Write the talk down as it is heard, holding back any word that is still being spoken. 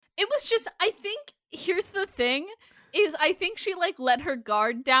was just, I think, here's the thing, is I think she, like, let her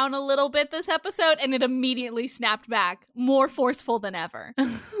guard down a little bit this episode, and it immediately snapped back, more forceful than ever.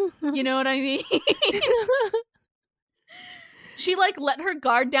 You know what I mean? She, like, let her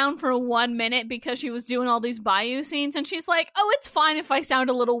guard down for 1 minute because she was doing all these bayou scenes, and she's like, oh, it's fine if I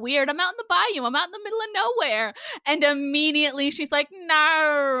sound a little weird. I'm out in the bayou. I'm out in the middle of nowhere. And immediately she's like,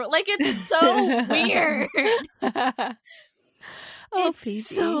 no. Like, it's so weird. It's Phoebe.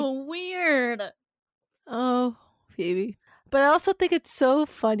 so weird. Oh, Phoebe. But I also think it's so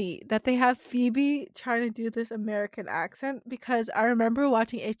funny that they have Phoebe trying to do this American accent, because I remember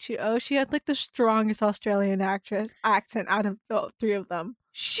watching H2O. She had like the strongest Australian accent out of the three of them.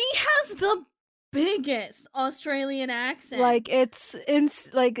 She has the biggest Australian accent. Like, it's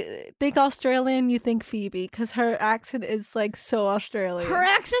like, think Australian, you think Phoebe, because her accent is like so Australian. Her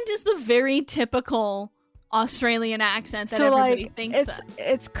accent is the very typical Australian accent that everybody thinks of.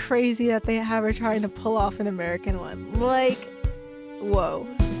 It's crazy that they have her trying to pull off an American one. Like, whoa.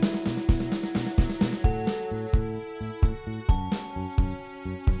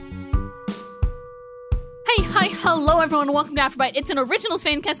 Hey, hi, hello everyone, welcome to AfterBite. It's an Originals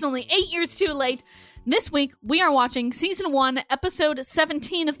fan cast, only 8 years too late. This week, we are watching Season 1, Episode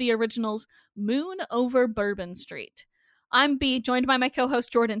 17 of the Originals, Moon Over Bourbon Street. I'm B, joined by my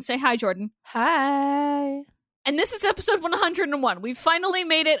co-host Jordan. Say hi, Jordan. Hi. And this is episode 101. We've finally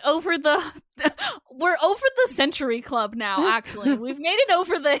made it over the... We're over the Century Club now, actually. We've made it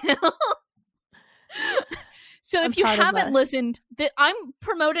over the hill. So if you haven't listened, I'm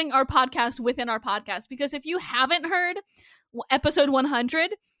promoting our podcast within our podcast, because if you haven't heard episode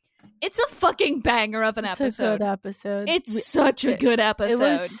 100, it's a fucking banger of an episode. It's a good episode. It's such a good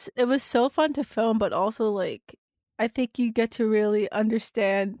episode. It was so fun to film, but also, like, I think you get to really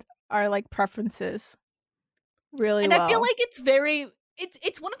understand our, like, preferences really well. And I feel like it's very...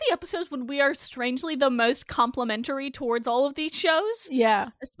 It's one of the episodes when we are strangely the most complimentary towards all of these shows. Yeah.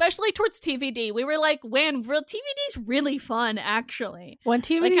 Especially towards TVD. We were like, man, TVD's really fun, actually. When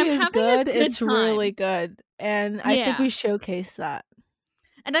TVD is good, it's really good. And I think we showcase that.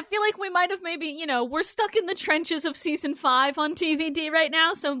 And I feel like we might have maybe, we're stuck in the trenches of season 5 on TVD right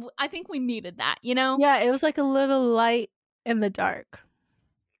now, so I think we needed that, Yeah, it was like a little light in the dark.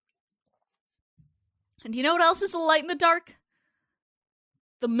 And you know what else is a light in the dark?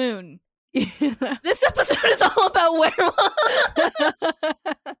 The moon. This episode is all about werewolves.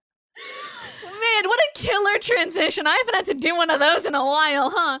 Man, what a killer transition. I haven't had to do one of those in a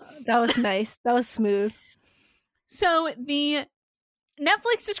while, huh? That was nice. That was smooth. So the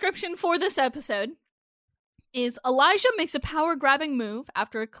Netflix description for this episode is Elijah makes a power-grabbing move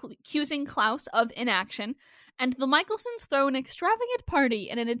after accusing Klaus of inaction, and the Michelsons throw an extravagant party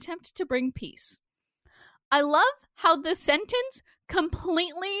in an attempt to bring peace. I love how this sentence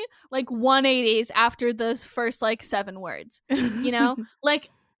completely, like, 180s after the first, like, 7 words. Like,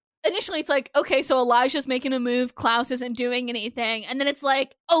 initially it's like, okay, so Elijah's making a move, Klaus isn't doing anything, and then it's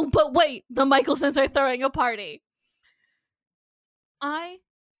like, oh, but wait, the Michelsons are throwing a party. I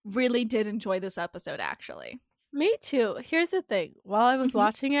really did enjoy this episode, actually. Me too. Here's the thing. While I was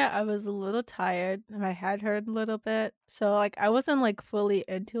watching it, I was a little tired, and my head hurt a little bit, so, like, I wasn't, like, fully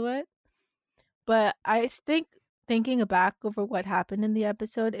into it. But I think, thinking back over what happened in the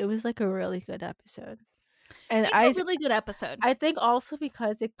episode, it was like a really good episode. And it's a really good episode. I think also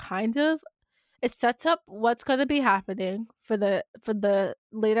because it sets up what's going to be happening for the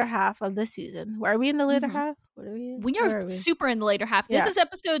later half of the season. Where are we in the later half? What are we in? We are super in the later half. This is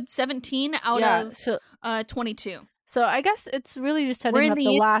episode 17 out of 22. So I guess it's really just setting up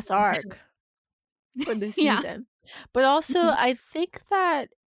the last arc for the season. But also, I think that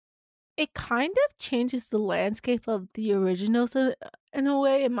it kind of changes the landscape of the Originals in a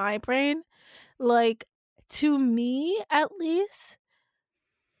way, in my brain. Like, to me, at least,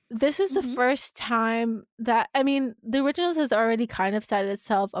 this is the first time that, I mean, the Originals has already kind of set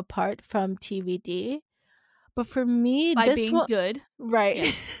itself apart from TVD. But for me, by being good.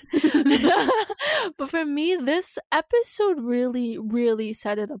 Right. Yeah. But for me, this episode really, really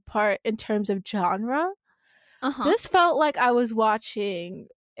set it apart in terms of genre. This felt like I was watching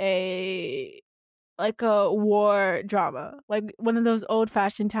a war drama, like one of those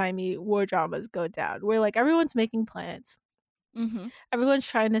old-fashioned timey war dramas go down, where, like, everyone's making plans, everyone's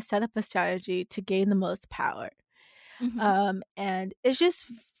trying to set up a strategy to gain the most power, and it's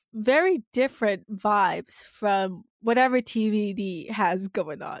just very different vibes from whatever TVD has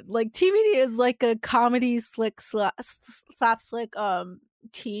going on. Like, TVD is like a comedy slapstick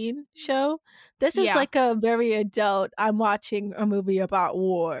teen show. This is like a very adult, I'm watching a movie about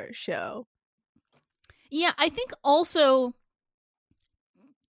war show. Yeah, I think also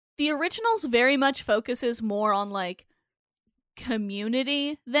the originals very much focuses more on like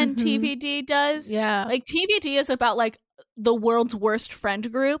community than TVD does. Yeah. Like TVD is about like the world's worst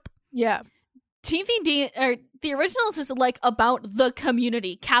friend group. Yeah. TVD or the originals is like about the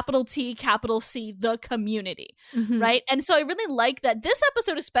community, capital T, capital C, the community, right? And so I really like that this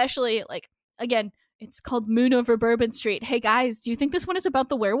episode, especially, like, again, it's called Moon Over Bourbon Street. Hey guys, do you think this one is about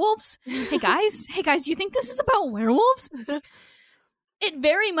the werewolves? Hey guys, do you think this is about werewolves? It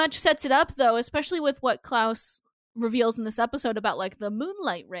very much sets it up, though, especially with what Klaus reveals in this episode about like the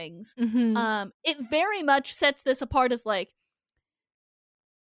moonlight rings. It very much sets this apart as like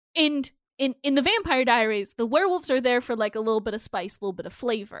in the Vampire Diaries, the werewolves are there for like a little bit of spice, a little bit of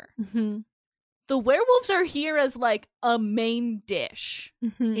flavor. The werewolves are here as like a main dish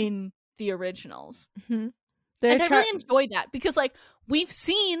in the originals. And I really enjoy that because like we've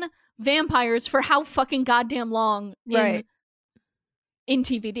seen vampires for how fucking goddamn long in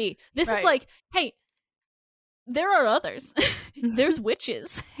TVD. This is like, hey, there are others. There's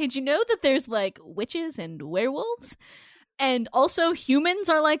witches. Hey, did you know that there's like witches and werewolves? And also humans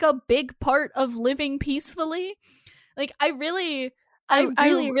are like a big part of living peacefully. Like I really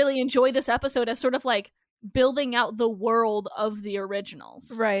enjoy this episode as sort of like building out the world of the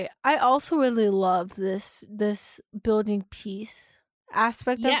originals. Right. I also really love this building peace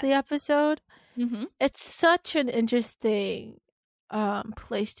aspect of the episode. It's such an interesting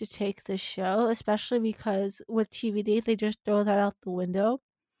place to take this show, especially because with TVD they just throw that out the window.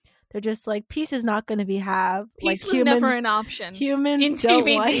 They're just like, peace is not going to be had. Peace was never an option. Humans in don't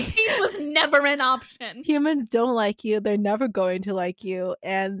TVD. like Peace was never an option. Humans don't like you. They're never going to like you,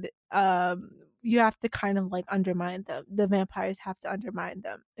 and you have to kind of like undermine them. The vampires have to undermine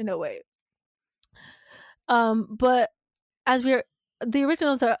them in a way. But as the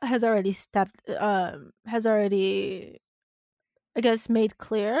originals has already I guess made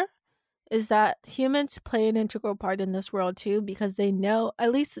clear is that humans play an integral part in this world too, because they know,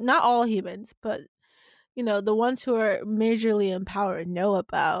 at least not all humans, but you know, the ones who are majorly empowered know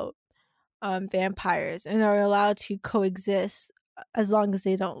about vampires and are allowed to coexist as long as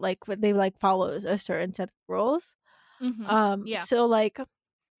they don't they follow a certain set of rules. So like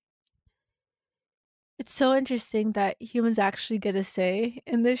it's so interesting that humans actually get a say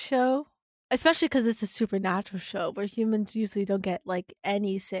in this show. Especially because it's a supernatural show where humans usually don't get like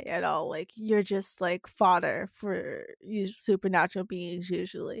any say at all. Like you're just like fodder for these supernatural beings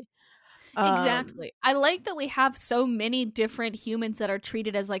usually. Exactly. I like that we have so many different humans that are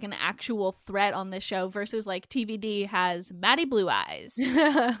treated as like an actual threat on this show versus like TVD has Maddie Blue Eyes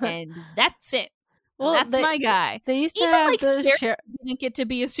and that's it. Well, that's my guy. They used to have didn't get to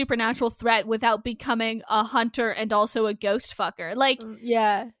be a supernatural threat without becoming a hunter and also a ghost fucker. Like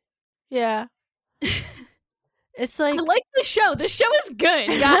yeah. It's like I like the show. The show is good,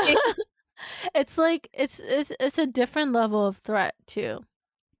 guys. It's like it's a different level of threat too.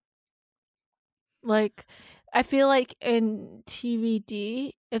 Like I feel like in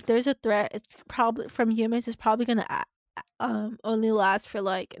TVD, if there's a threat, it's probably from humans. It's probably gonna only last for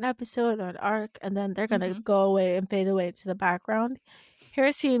like an episode or an arc, and then they're gonna go away and fade away into the background. Here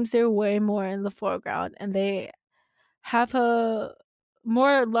it seems they're way more in the foreground, and they have a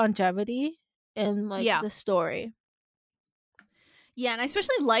more longevity in like the story. Yeah, and I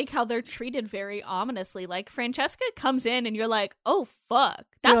especially like how they're treated very ominously. Like Francesca comes in and you're like, oh fuck,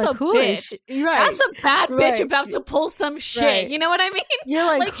 that's like, a bitch. That's a bad bitch about to pull some shit. You know what I mean?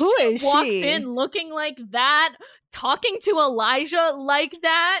 You're like who is she? Walks in looking like that, talking to Elijah like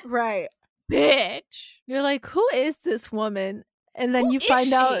that. Right. Bitch. You're like, who is this woman? And then you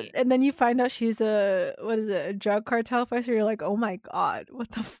find out she's a drug cartel fighter. You're like, oh my god, what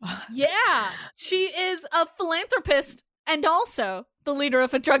the fuck? Yeah, she is a philanthropist and also the leader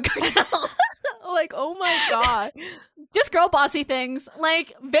of a drug cartel. Like, oh my god, just girl bossy things.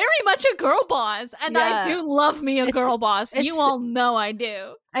 Like, very much a girl boss, and I do love me a girl boss. You all know I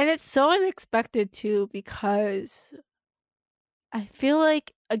do, and it's so unexpected too because I feel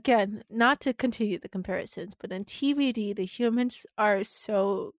like, again, not to continue the comparisons, but in TVD, the humans are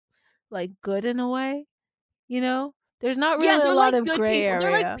so, like, good in a way, you know? There's not really a lot of gray area.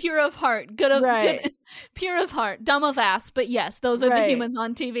 They're like pure of heart, good, pure of heart, dumb of ass, but yes, those are the humans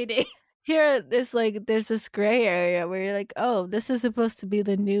on TVD. Here, there's this gray area where you're like, oh, this is supposed to be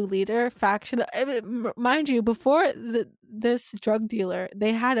the new leader faction. I mean, mind you, before this drug dealer,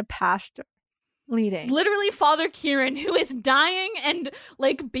 they had a pastor leading. Literally Father Kieran, who is dying and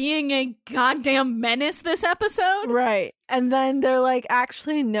like being a goddamn menace this episode. Right. And then they're like,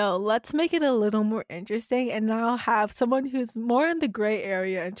 actually, no, let's make it a little more interesting and now have someone who's more in the gray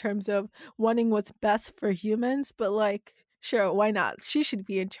area in terms of wanting what's best for humans, but like Sure, why not? She should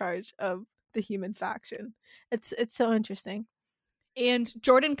be in charge of the human faction. It's so interesting. And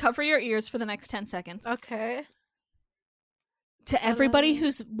Jordan, cover your ears for the next 10 seconds. Okay. To everybody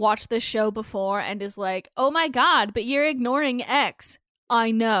who's watched this show before and is like, oh my god, but you're ignoring X.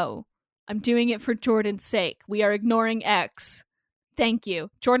 I know. I'm doing it for Jordan's sake. We are ignoring X. Thank you.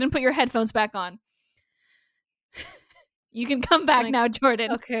 Jordan, put your headphones back on. You can come back now,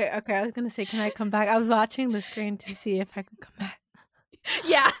 Jordan. Okay. I was going to say, can I come back? I was watching the screen to see if I could come back.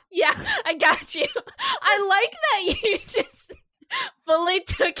 Yeah, I got you. I like that you just fully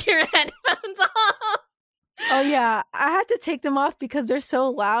took your headphones off. Oh yeah, I had to take them off because they're so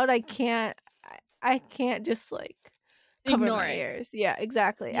loud. I can't just like cover Ignore my it. ears. Yeah,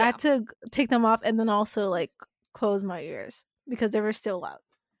 exactly. Yeah. I had to take them off and then also like close my ears because they were still loud.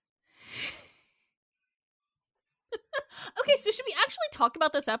 Okay, so should we actually talk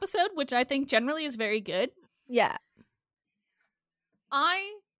about this episode, which I think generally is very good? Yeah.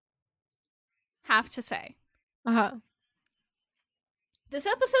 I have to say, this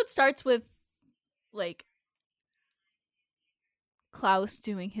episode starts with like Klaus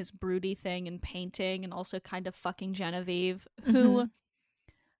doing his broody thing and painting and also kind of fucking Genevieve, who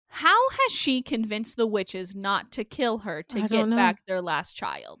how has she convinced the witches not to kill her to get back their last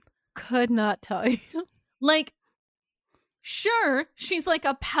child? Could not tell you. Like, sure, she's like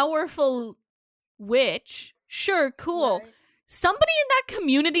a powerful witch. Sure, cool. Right. Somebody in that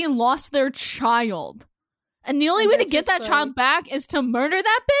community lost their child. And the only way to get that child back is to murder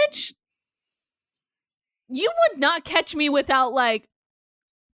that bitch? You would not catch me without, like,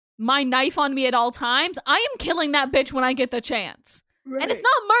 my knife on me at all times. I am killing that bitch when I get the chance. Right. And it's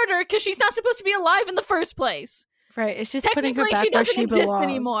not murder because she's not supposed to be alive in the first place. Right. It's just putting her back she where she doesn't exist belongs.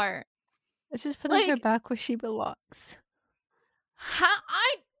 Anymore. It's just putting her back where she belongs.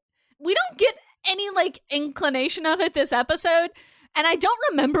 We don't get any, like, inclination of it this episode. And I don't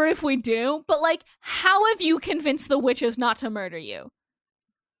remember if we do, but, like, how have you convinced the witches not to murder you?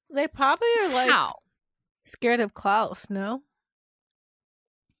 They probably are, like, how? Scared of Klaus, no?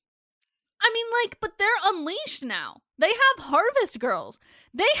 I mean, like, but they're unleashed now. They have Harvest Girls.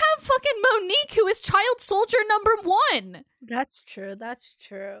 They have fucking Monique, who is child soldier number 1. That's true.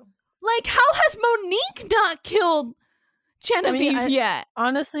 Like, how has Monique not killed Genevieve yet?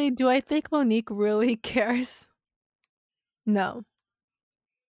 Honestly, do I think Monique really cares? No.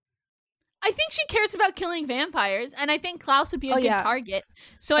 I think she cares about killing vampires, and I think Klaus would be a good target.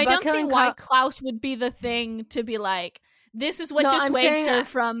 So I don't see why Klaus would be the thing to be like, this is what dissuades her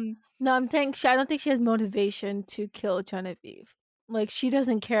from... No, I don't think she has motivation to kill Genevieve. Like, she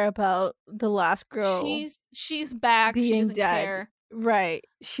doesn't care about the last girl. She's back. She doesn't care. Right.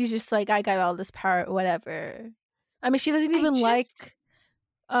 She's just like, I got all this power, whatever. I mean, she doesn't even like...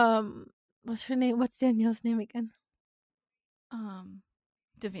 What's her name? What's Danielle's name again?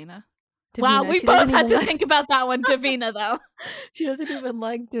 Davina. Wow, we both had to think about that one. Davina, though. She doesn't even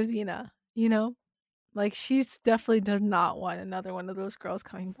like Davina, you know? Like, she's definitely does not want another one of those girls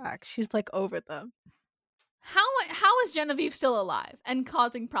coming back. She's, like, over them. How is Genevieve still alive and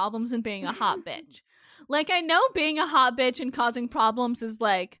causing problems and being a hot bitch? Like, I know being a hot bitch and causing problems is,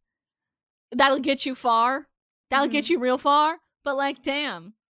 like, that'll get you far. That'll get you real far. But, like,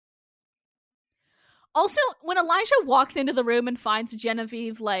 damn. Also, when Elijah walks into the room and finds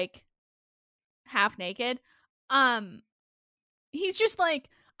Genevieve, like, half naked, he's just like,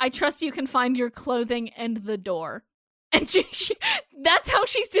 I trust you can find your clothing and the door. And she that's how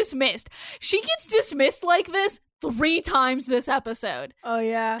she's dismissed. She gets dismissed like this 3 times this episode. Oh,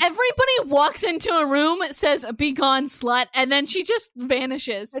 yeah. Everybody walks into a room, says, be gone, slut, and then she just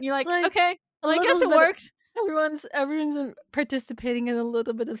vanishes. And you're like, okay, well, I guess it works. Everyone's participating in a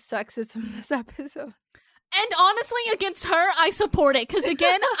little bit of sexism this episode. And honestly, against her, I support it. Because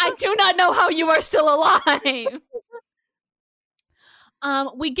again, I do not know how you are still alive.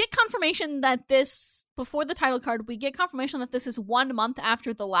 We get confirmation that before the title card, we get confirmation that this is 1 month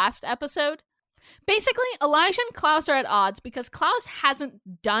after the last episode. Basically, Elijah and Klaus are at odds because Klaus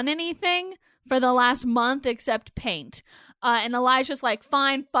hasn't done anything for the last month except paint. And Elijah's like,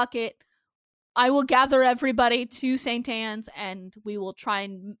 fine, fuck it. I will gather everybody to St. Anne's and we will try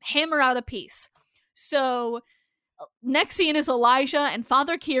and hammer out a peace. So, next scene is Elijah and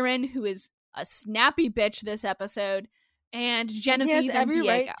Father Kieran, who is a snappy bitch this episode, and Genevieve and Diego. He has every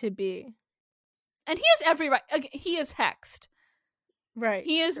right to be. And he has every right. He is hexed. Right.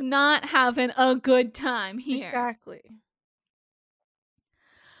 He is not having a good time here. Exactly.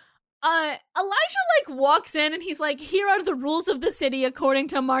 Elijah, like, walks in and he's like, here are the rules of the city according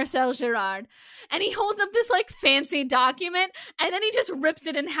to Marcel Gerard. And he holds up this, like, fancy document and then he just rips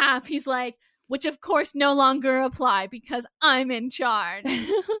it in half. He's like, which of course no longer apply because I'm in charge. and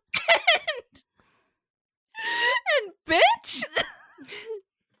bitch,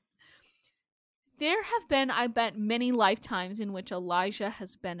 there have been, I bet, many lifetimes in which Elijah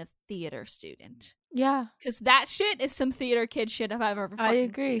has been a theater student. Yeah. Because that shit is some theater kid shit if I've ever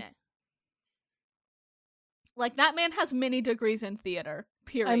fucking seen it. Like, that man has many degrees in theater,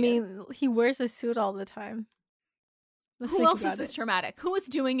 period. I mean, he wears a suit all the time. Who else is this traumatic? Who is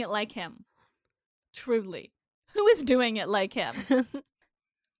doing it like him? Truly. Who is doing it like him?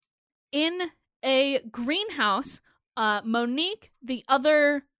 In a greenhouse, Monique, the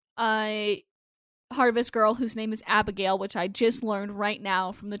other Harvest girl, whose name is Abigail, which I just learned right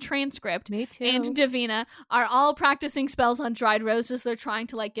now from the transcript. Me too. And Davina are all practicing spells on dried roses. They're trying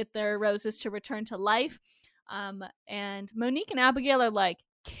to like get their roses to return to life. And Monique and Abigail are like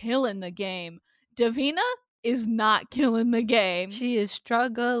killing the game. Davina is not killing the game. She is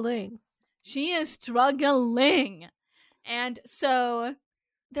struggling. And so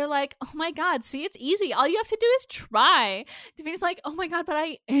they're like, oh my god, see, it's easy. All you have to do is try. Davina's like, oh my god, but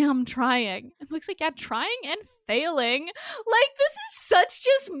I am trying. And Luke's like, yeah, trying and failing. Like, this is such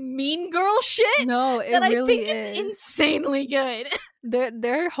just mean girl shit. No, it that really I think it's insanely good.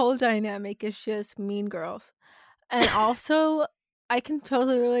 Their whole dynamic is just mean girls. And also, I can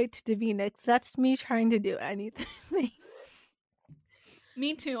totally relate to Davina, because that's me trying to do anything.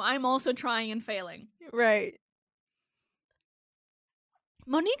 Me too. I'm also trying and failing. Right.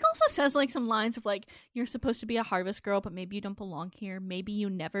 Monique also says like some lines of like, you're supposed to be a harvest girl, but maybe you don't belong here. Maybe you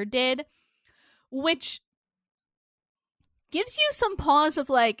never did. Which gives you some pause of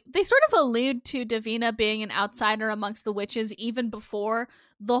like, they sort of allude to Davina being an outsider amongst the witches even before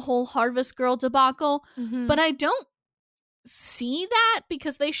the whole harvest girl debacle. Mm-hmm. But I don't see that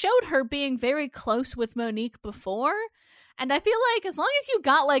because they showed her being very close with Monique before. And I feel like as long as you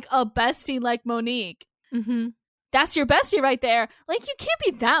got like a bestie like Monique, mm-hmm. that's your bestie right there. Like, you can't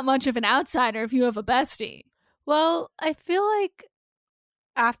be that much of an outsider if you have a bestie. Well, I feel like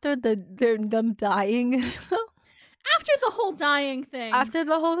after them dying, after the whole dying thing, after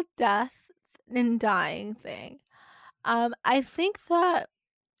the whole death and dying thing, I think that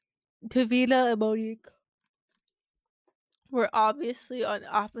Davina and Monique were obviously on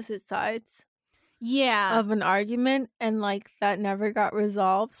opposite sides. Yeah. Of an argument, and like that never got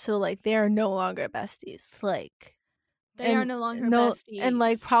resolved. So like they are no longer besties. Like they are no longer besties. And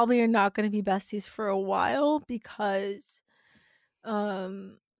like probably are not going to be besties for a while because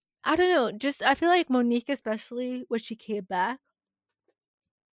I don't know, just I feel like Monique, especially when she came back,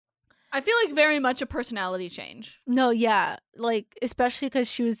 I feel like very much a personality change. No, yeah. Like especially because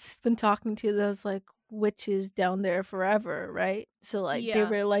she was been talking to those like witches down there forever, right? So like they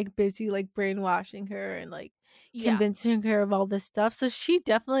were like busy like brainwashing her and like convincing her of all this stuff. So she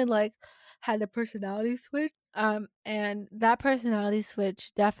definitely like had a personality switch. And that personality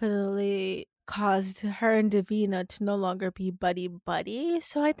switch definitely caused her and Davina to no longer be buddy.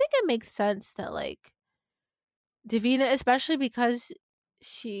 So I think it makes sense that like Davina, especially because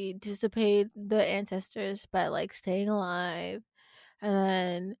she disobeyed the ancestors by like staying alive,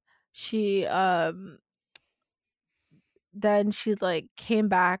 and then she like came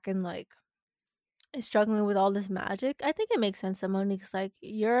back and like is struggling with all this magic. I think it makes sense that Monique's like,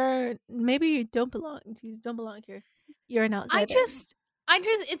 you don't belong here. You're an outsider. I just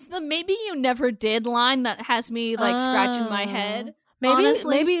it's the maybe you never did line that has me like scratching my head.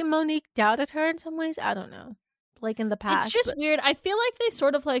 Maybe Monique doubted her in some ways. I don't know. Like in the past. It's just weird. I feel like they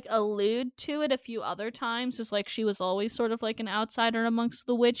sort of like allude to it a few other times as like she was always sort of like an outsider amongst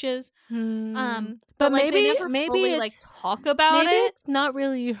the witches. But like, maybe they never fully like talk about maybe it. It's not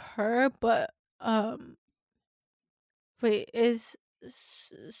really her, but wait, is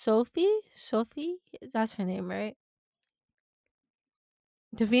Sophie? That's her name, right?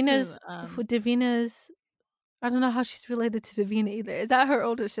 Davina's I don't know how she's related to Davina either. Is that her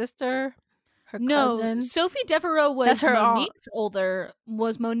older sister? Her cousin? No, Sophie Devereaux was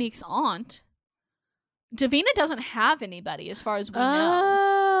Monique's aunt. Davina doesn't have anybody, as far as we know.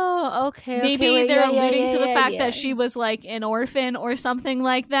 Oh, okay. Maybe they're alluding to the fact that she was like an orphan or something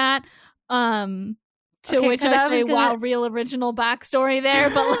like that. To which I say, wow, real original backstory there,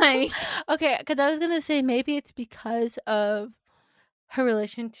 but like, okay, because I was gonna say maybe it's because of her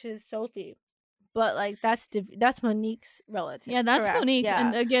relation to Sophie. But like that's Monique's relative. Yeah, that's correct. Monique. Yeah.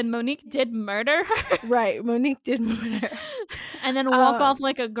 And again, Monique did murder her. Right, Monique did murder her. And then walk off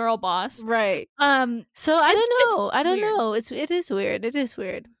like a girl boss. Right. So I don't know. It is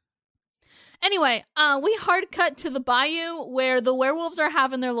weird. Anyway, we hard cut to the bayou where the werewolves are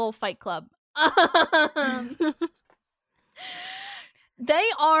having their little fight club.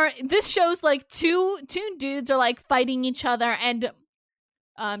 this shows like two dudes are like fighting each other and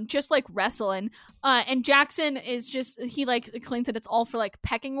just like wrestling. And Jackson is he like explains that it's all for like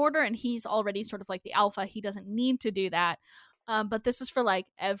pecking order, and he's already sort of like the alpha. He doesn't need to do that. But this is for like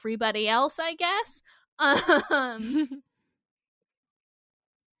everybody else, I guess.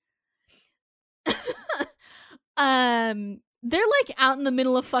 They're like out in the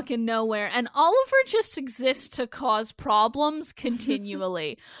middle of fucking nowhere, and Oliver just exists to cause problems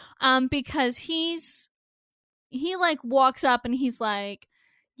continually. Because he like walks up and he's like,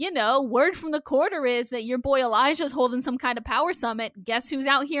 word from the quarter is that your boy Elijah's holding some kind of power summit. Guess who's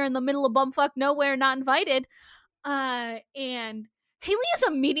out here in the middle of bumfuck nowhere, not invited? And Haley is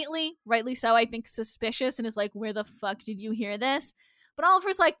immediately, rightly so, I think, suspicious and is like, where the fuck did you hear this? But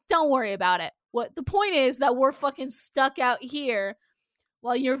Oliver's like, don't worry about it. What the point is that we're fucking stuck out here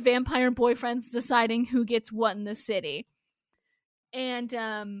while your vampire boyfriend's deciding who gets what in the city.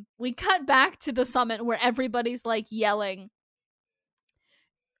 And we cut back to the summit where everybody's like yelling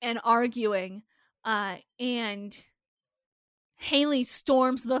and arguing, and Haley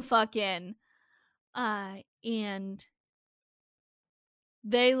storms the fuck in, and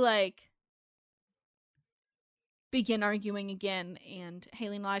they like begin arguing again, and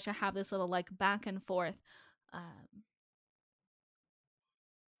Haley and Elijah have this little like back and forth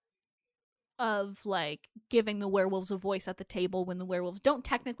of like giving the werewolves a voice at the table when the werewolves don't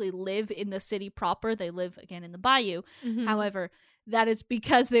technically live in the city proper. They live again in the bayou. Mm-hmm. However, that is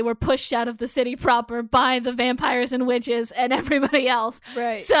because they were pushed out of the city proper by the vampires and witches and everybody else.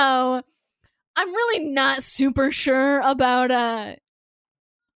 Right. So I'm really not super sure about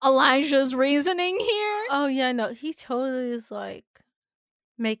Elijah's reasoning here. Oh yeah, no, he totally is like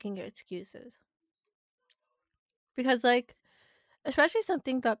making excuses. Because like, especially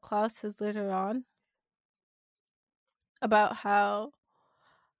something that Klaus says later on about how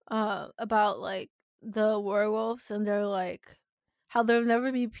about like the werewolves, and they're like how there'll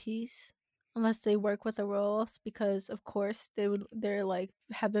never be peace unless they work with the werewolves, because of course they're like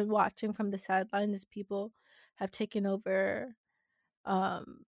have been watching from the sidelines as people have taken over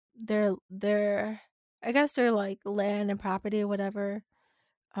their I guess their like land and property or whatever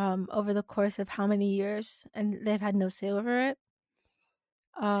over the course of how many years, and they've had no say over it.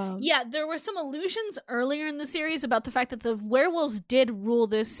 Yeah, there were some allusions earlier in the series about the fact that the werewolves did rule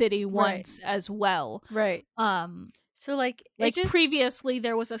this city once as well. Right. So like previously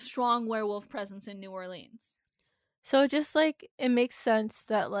there was a strong werewolf presence in New Orleans. So just like it makes sense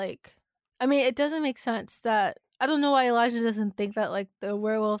that like, I mean, it doesn't make sense that I don't know why Elijah doesn't think that like the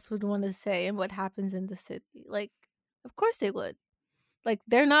werewolves would want to say and what happens in the city. Like, of course they would. Like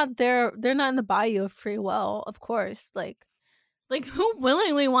they're not there. They're not in the bayou of free will. Of course, like who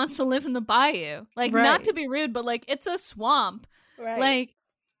willingly wants to live in the bayou? Like, not to be rude, but like it's a swamp. Right. Like,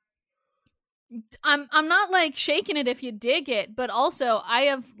 I'm not like shaking it if you dig it, but also I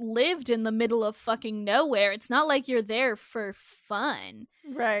have lived in the middle of fucking nowhere. It's not like you're there for fun.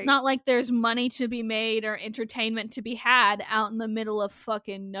 Right. It's not like there's money to be made or entertainment to be had out in the middle of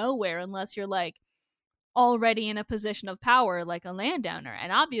fucking nowhere unless you're like already in a position of power like a landowner.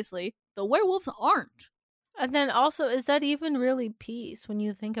 And obviously the werewolves aren't. And then also, is that even really peace when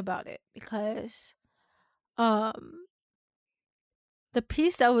you think about it? Because the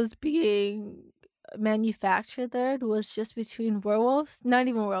peace that was being manufactured there was just between werewolves, not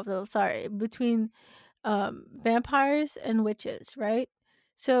even werewolves, sorry, between vampires and witches, right?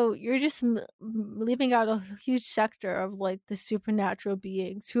 So you're just leaving out a huge sector of like the supernatural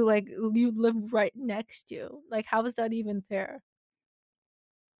beings who like you live right next to. Like, how is that even fair?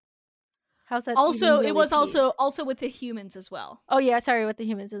 How's that? Also, really it was peace? also with the humans as well. Oh yeah, sorry, with the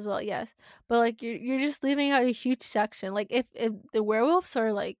humans as well. Yes, but like you're just leaving out a huge section. Like if the werewolves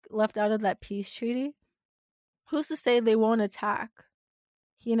are like left out of that peace treaty, who's to say they won't attack?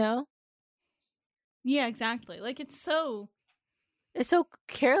 You know? Yeah, exactly. Like it's so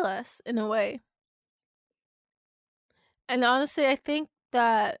careless in a way. And honestly, I think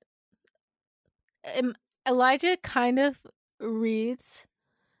that Elijah kind of reads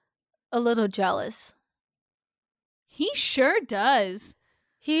a little jealous. He sure does.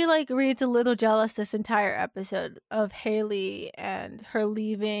 He like reads a little jealous this entire episode of Haley and her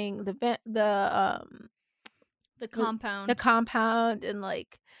leaving the compound. The compound and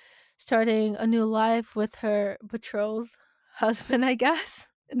like starting a new life with her betrothed husband, I guess,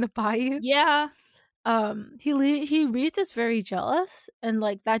 in the bayou. Yeah. He reads as very jealous, and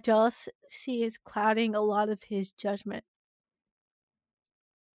like that jealousy is clouding a lot of his judgment.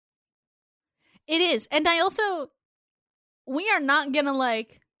 It is. And I also, we are not gonna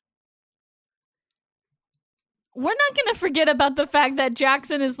like we're not gonna forget about the fact that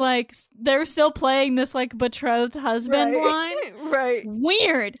Jackson is like, they're still playing this like betrothed husband line. Right.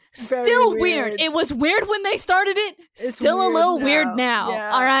 Weird. Very Still weird. It was weird when they started it. It's Still a little now. weird now.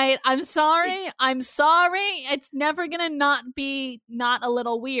 Yeah. All right. I'm sorry. I'm sorry. It's never gonna not be not a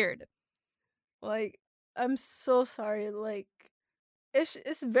little weird. Like, I'm so sorry. Like,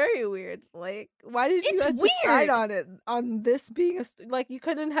 it's very weird. Like, why did you guys decide on it, on this being like, you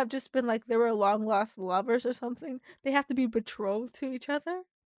couldn't have just been like they were long lost lovers or something? They have to be betrothed to each other.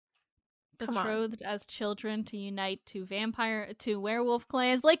 Betrothed as children to unite to werewolf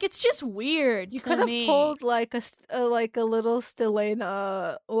clans. Like, it's just weird. You could have pulled like a little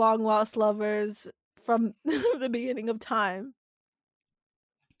Stelena long lost lovers from the beginning of time.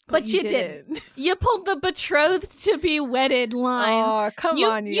 But you didn't. You pulled the betrothed to be wedded line. Oh, come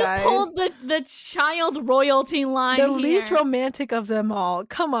on, you guys. You pulled the child royalty line. The least romantic of them all.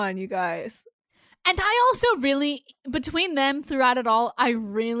 Come on, you guys. And I also really, between them throughout it all, I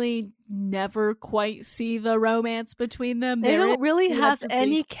really never quite see the romance between them. They don't really have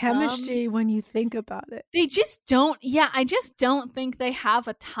any chemistry when you think about it. They just don't. Yeah, I just don't think they have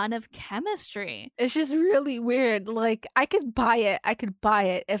a ton of chemistry. It's just really weird. Like, I could buy it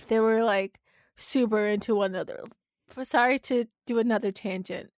if they were like super into one another. Sorry to do another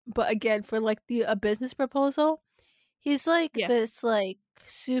tangent, but again, for like a business proposal, he's like this like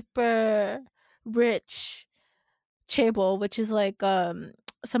super rich chaebol, which is like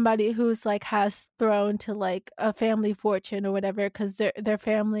somebody who's like has thrown to like a family fortune or whatever, because their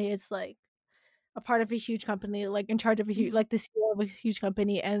family is like a part of a huge company, like in charge of a huge, like the CEO of a huge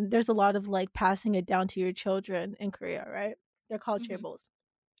company, and there's a lot of like passing it down to your children in Korea, right? They're called chaebols.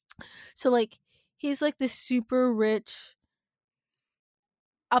 So like he's like this super rich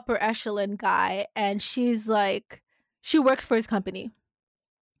upper echelon guy, and she's like, she works for his company.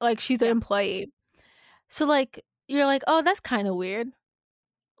 Like, she's an employee. So, like, you're like, oh, that's kind of weird.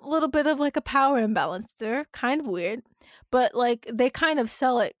 A little bit of, like, a power imbalance there. Kind of weird. But, like, they kind of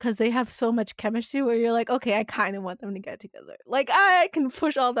sell it because they have so much chemistry where you're like, okay, I kind of want them to get together. Like, I can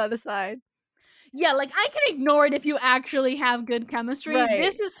push all that aside. Yeah, like, I can ignore it if you actually have good chemistry. Right.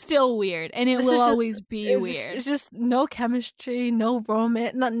 This is still weird, and it will always be weird. It's just no chemistry, no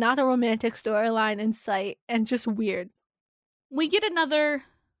romance, not a romantic storyline in sight, and just weird. We get another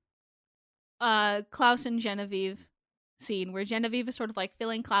Klaus and Genevieve scene where Genevieve is sort of like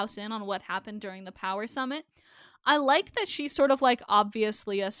filling Klaus in on what happened during the Power Summit. I like that she's sort of like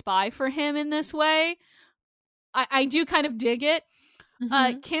obviously a spy for him in this way. I do kind of dig it.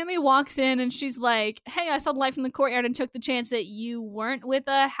 Cammy walks in and she's like, hey, I saw the light from the courtyard and took the chance that you weren't with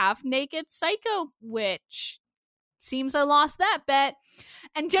a half-naked psycho witch. Seems I lost that bet.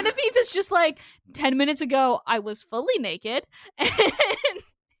 And Genevieve is just like, 10 minutes ago, I was fully naked. And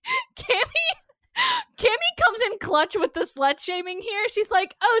Cammy comes in clutch with the slut-shaming here. She's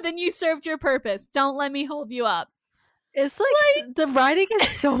like, oh, then you served your purpose. Don't let me hold you up. It's like the writing is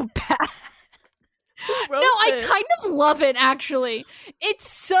so bad. No, I kind of love it, actually. It's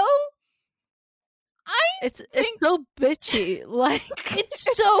so... It's so bitchy. Like,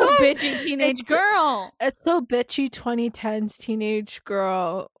 it's so bitchy teenage girl. It's so bitchy 2010s teenage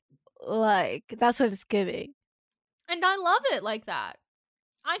girl. Like, that's what it's giving. And I love it like that.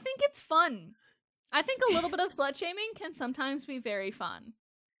 I think it's fun. I think a little bit of slut shaming can sometimes be very fun.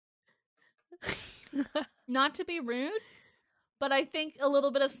 Not to be rude, but I think a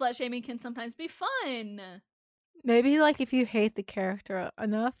little bit of slut shaming can sometimes be fun. Maybe like if you hate the character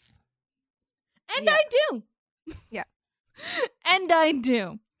enough. And I do. Yeah. And I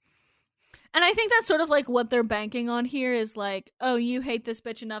do. And I think that's sort of like what they're banking on here is like, oh, you hate this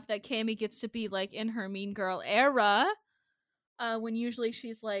bitch enough that Cammy gets to be like in her mean girl era. When usually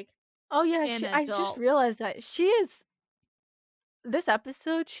she's like, oh yeah, I just realized that she is, this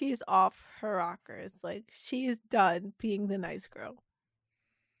episode, she's off her rockers. Like, she is done being the nice girl.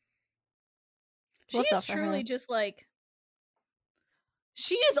 She is truly just like,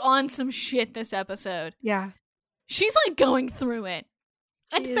 she is on some shit this episode. Yeah. She's like going through it.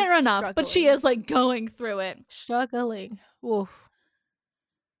 And fair enough, but she is like going through it. Struggling. Oof.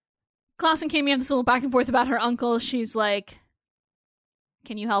 Klaus and Cammy have this little back and forth about her uncle. She's like,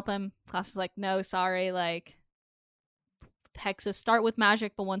 can you help him? Klaus is like, no, sorry. Like, hexes start with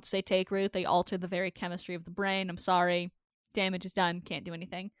magic, but once they take root, they alter the very chemistry of the brain. I'm sorry. Damage is done. Can't do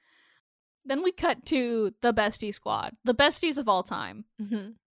anything. Then we cut to the bestie squad. The besties of all time.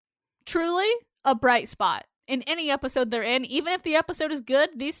 Mm-hmm. Truly a bright spot. In any episode they're in, even if the episode is good,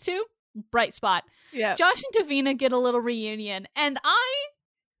 these two, bright spot. Yeah. Josh and Davina get a little reunion, and I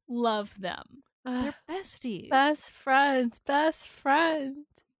love them. They're besties. Best friends.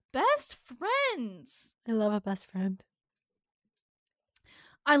 Best friends. I love a best friend.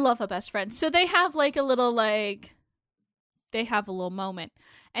 I love a best friend. So they have like a little they have a little moment.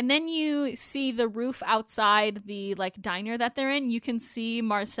 And then you see the roof outside the like diner that they're in. You can see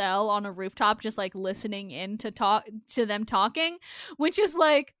Marcel on a rooftop just like listening in to them talking, which is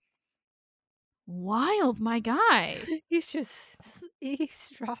like wild, my guy. He's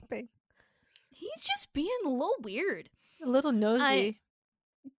eavesdropping. He's just being a little weird. A little nosy.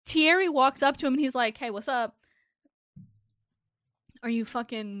 Thierry walks up to him and he's like, "Hey, what's up? Are you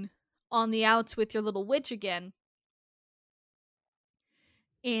fucking on the outs with your little witch again?"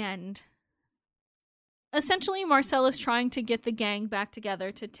 And essentially, Marcel is trying to get the gang back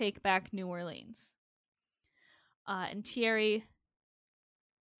together to take back New Orleans. And Thierry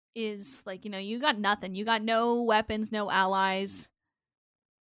is like, you got nothing. You got no weapons, no allies.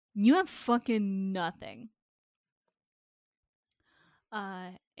 You have fucking nothing.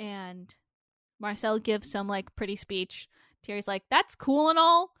 And Marcel gives some like pretty speech. Thierry's like, "That's cool and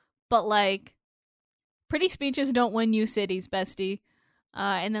all, but like pretty speeches don't win you cities, bestie."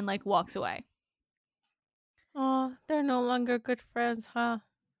 And then like walks away. Oh, they're no longer good friends, huh?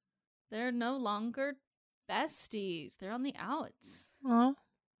 They're no longer besties. They're on the outs. Oh,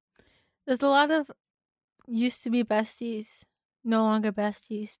 there's a lot of used to be besties, no longer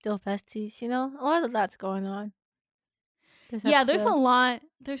besties, still besties. A lot of that's going on. Yeah, there's a lot.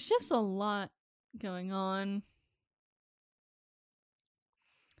 There's just a lot going on.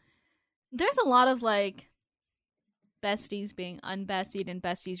 There's a lot of like besties being unbestied and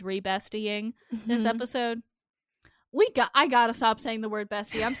besties re-bestieing this episode. I gotta stop saying the word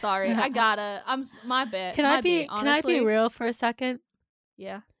bestie. I'm sorry. My bad. Can I be real for a second?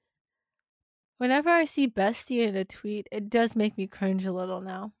 Yeah. Whenever I see bestie in a tweet, it does make me cringe a little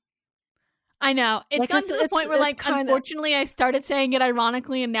now. I know. It's gotten to the point where, like, unfortunately, I started saying it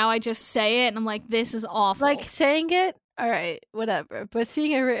ironically, and now I just say it, and I'm like, this is awful. Like, saying it, all right, whatever. But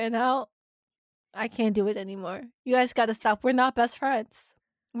seeing it written out, I can't do it anymore. You guys gotta stop. We're not best friends.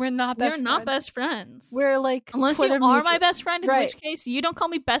 We're not best friends. We're like, unless Twitter you are my best friend, in which case you don't call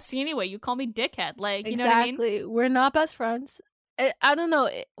me bestie anyway. You call me dickhead. Like, you know what I mean? Exactly. We're not best friends. I don't know.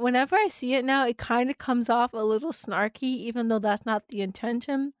 Whenever I see it now, it kind of comes off a little snarky, even though that's not the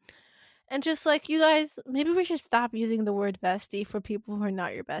intention. And just like, you guys, maybe we should stop using the word bestie for people who are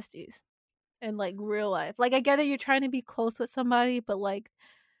not your besties in like real life. Like, I get it, you're trying to be close with somebody, but like,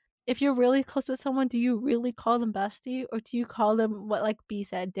 if you're really close with someone, do you really call them bestie, or do you call them what like B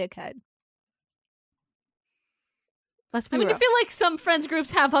said, dickhead? Let's be real. I feel like some friends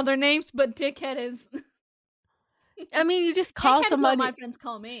groups have other names, but dickhead is. I mean, you just call somebody. Is what my friends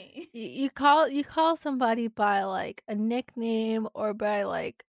call me. You call somebody by like a nickname or by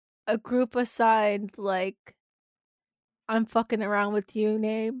like a group assigned like "I'm fucking around with you"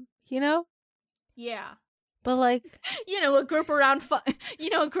 name, Yeah. But like, a group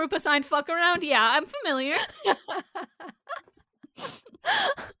assigned fuck around. Yeah, I'm familiar.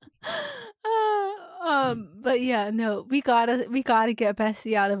 But yeah, no, we gotta get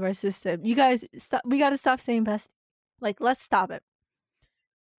bestie out of our system. You guys, stop. We gotta stop saying bestie. Like, let's stop it.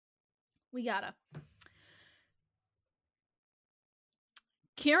 We gotta.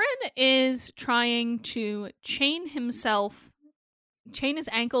 Kieran is trying to chain his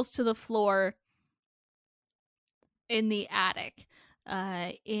ankles to the floor in the attic,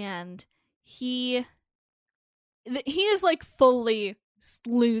 and he is like fully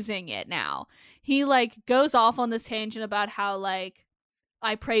losing it now. He like goes off on this tangent about how like,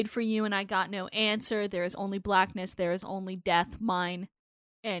 "I prayed for you and I got no answer. There is only blackness. There is only death, mine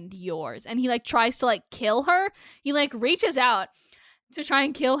and yours." And he like tries to like kill her. He like reaches out to try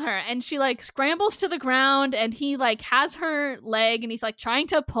and kill her, and she like scrambles to the ground, and he like has her leg, and he's like trying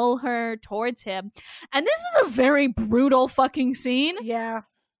to pull her towards him. And this is a very brutal fucking scene. Yeah.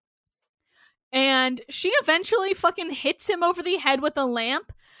 And she eventually fucking hits him over the head with a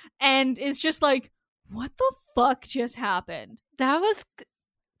lamp and is just like, what the fuck just happened? That was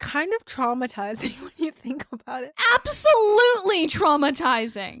kind of traumatizing when you think about it. Absolutely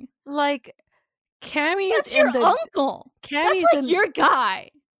traumatizing. Like, Cammy's That's your uncle. That's like your guy.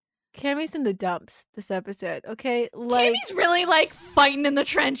 Cammy's in the dumps this episode, okay? Like, Cammy's really like fighting in the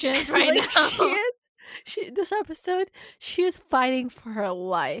trenches right like, now. This episode, she is fighting for her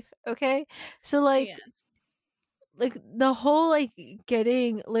life, okay? So like, like the whole like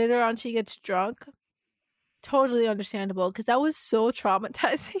getting later on, she gets drunk. Totally understandable, because that was so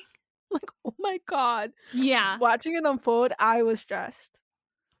traumatizing. Like, oh my god. Yeah. Watching it unfold, I was stressed.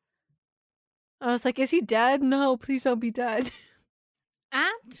 I was like, is he dead? No, please don't be dead.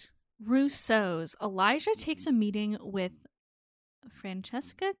 At Rousseau's, Elijah takes a meeting with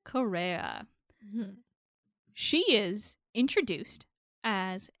Francesca Correa. Mm-hmm. She is introduced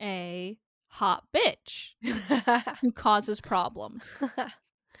as a hot bitch who causes problems.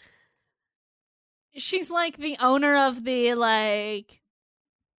 She's like the owner of the like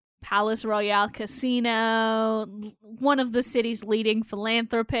Palace Royale Casino, one of the city's leading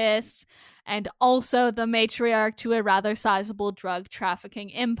philanthropists, and also the matriarch to a rather sizable drug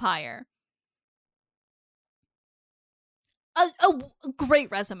trafficking empire. A great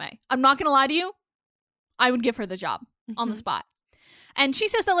resume. I'm not gonna lie to you. I would give her the job on the spot. And she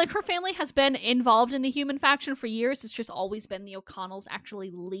says that like her family has been involved in the human faction for years. It's just always been the O'Connells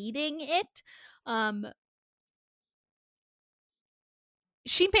actually leading it.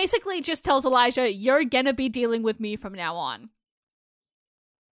 She basically just tells Elijah, you're gonna be dealing with me from now on.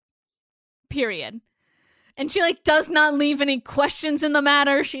 Period. And she like does not leave any questions in the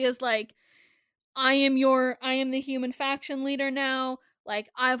matter. She is like, I am the human faction leader now. Like,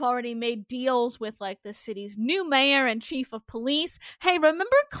 I've already made deals with like the city's new mayor and chief of police. Hey,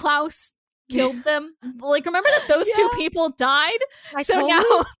 remember Klaus killed them? Like, remember that those two people died? That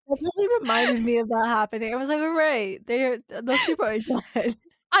totally reminded me of that happening. I was like, all right, those people are dead.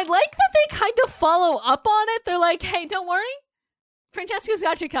 I like that they kind of follow up on it. They're like, hey, don't worry. Francesca's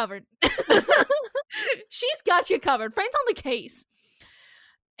got you covered. She's got you covered. Frank's on the case.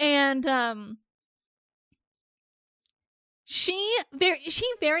 And she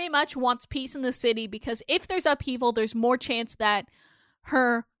very much wants peace in the city because if there's upheaval, there's more chance that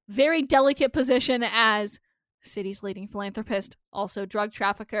her very delicate position as city's leading philanthropist, also drug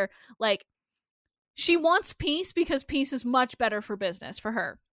trafficker, like, she wants peace because peace is much better for business for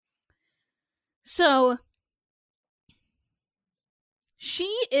her. So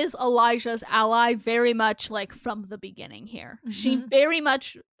she is Elijah's ally very much like from the beginning here. Mm-hmm. She very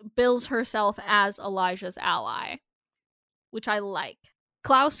much bills herself as Elijah's ally, which I like.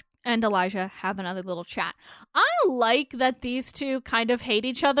 Klaus and Elijah have another little chat. I like that these two kind of hate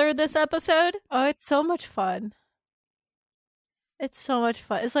each other this episode. Oh, it's so much fun. It's so much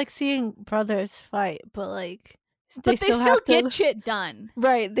fun. It's like seeing brothers fight, but like they still get shit done.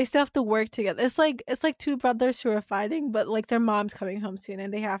 Right. They still have to work together. It's like two brothers who are fighting, but like their mom's coming home soon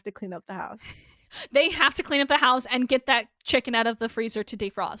and they have to clean up the house. They have to clean up the house and get that chicken out of the freezer to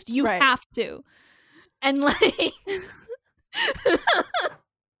defrost. You have to. And like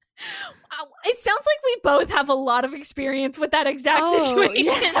it sounds like we both have a lot of experience with that exact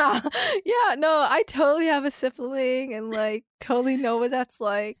situation. Yeah, no, I totally have a sibling and like totally know what that's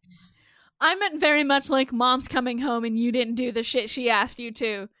like. I meant very much like mom's coming home and you didn't do the shit she asked you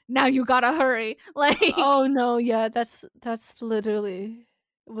to. Now you gotta hurry. Like, oh no, yeah, that's literally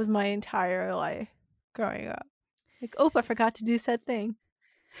was my entire life growing up. Like, oh, I forgot to do said thing.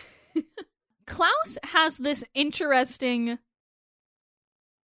 Klaus has a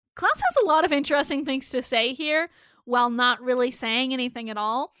lot of interesting things to say here while not really saying anything at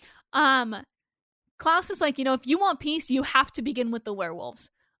all. Klaus is like, if you want peace, you have to begin with the werewolves.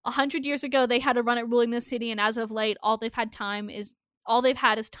 100 years ago, they had a run at ruling this city, and as of late, all they've had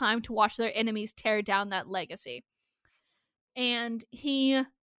is time to watch their enemies tear down that legacy. And he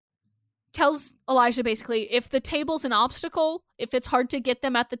tells Elijah basically, if the table's an obstacle, if it's hard to get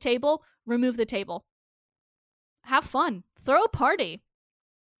them at the table, remove the table. Have fun. Throw a party.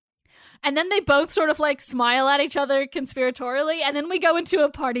 And then they both sort of like smile at each other conspiratorially, and then we go into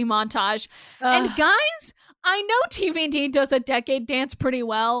a party montage. And guys, I know TVD does a decade dance pretty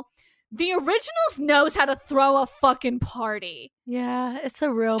well. The Originals knows how to throw a fucking party. Yeah, it's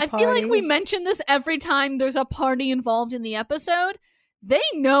a real party. I feel like we mention this every time there's a party involved in the episode. They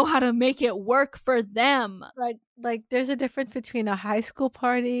know how to make it work for them. Like there's a difference between a high school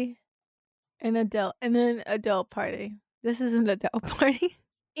party and an adult party. This is an adult party.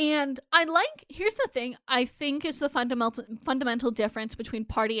 And here's the thing, I think is the fundamental difference between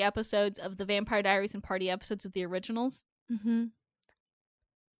party episodes of The Vampire Diaries and party episodes of the Originals. Mm-hmm.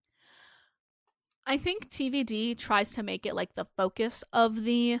 I think TVD tries to make it like the focus of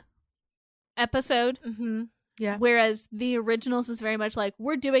the episode. Mm-hmm. Yeah. Whereas the Originals is very much like,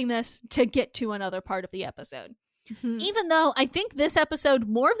 we're doing this to get to another part of the episode. Mm-hmm. Even though I think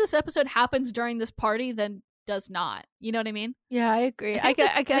more of this episode happens during this party than does not. You know what I mean? Yeah, I agree. I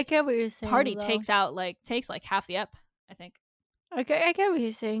get what you're saying. Party takes like half the ep, I think. I get what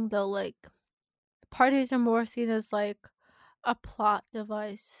you're saying though. Like, parties are more seen as like a plot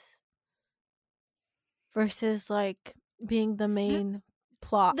device versus like being the main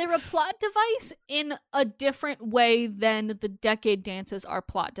plot. They're a plot device in a different way than the decade dances are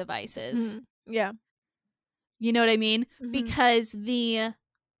plot devices. Mm-hmm. Yeah. You know what I mean? Mm-hmm. Because the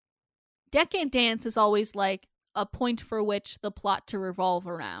decade dance is always like, a point for which the plot to revolve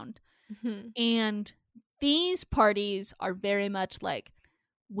around. Mm-hmm. And these parties are very much like,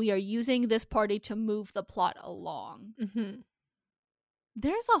 we are using this party to move the plot along. Mm-hmm.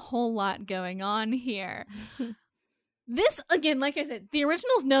 There's a whole lot going on here. This, again, like I said, the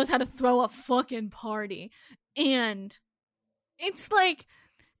originals knows how to throw a fucking party. And it's like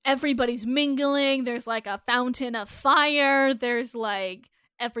everybody's mingling. There's like a fountain of fire. There's like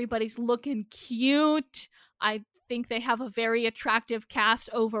everybody's looking cute. I think they have a very attractive cast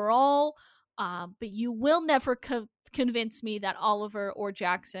overall. But you will never convince me that Oliver or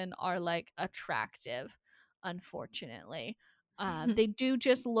Jackson are like attractive, unfortunately. They do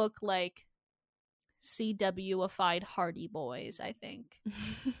just look like CW-ified Hardy Boys, I think.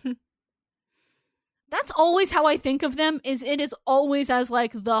 That's always how I think of them, is it is always as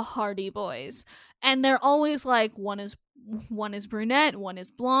like the Hardy Boys. And they're always like, one is brunette, one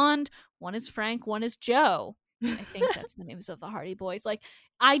is blonde, one is Frank, one is Joe. I think that's the names of the Hardy Boys. Like,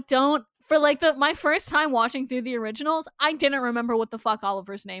 I don't, for like my first time watching through the originals, I didn't remember what the fuck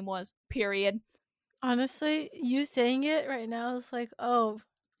Oliver's name was, period. Honestly, you saying it right now is like, oh,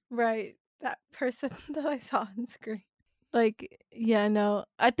 right, that person that I saw on screen. Like, yeah, no.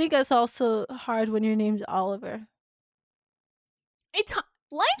 I think it's also hard when your name's Oliver.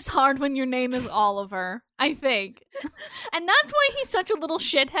 Life's hard when your name is Oliver, I think. And that's why he's such a little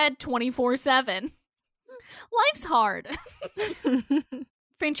shithead 24/7. Life's hard.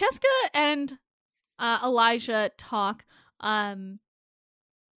 Francesca and Elijah talk. The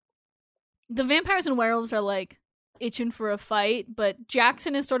vampires and werewolves are like itching for a fight, but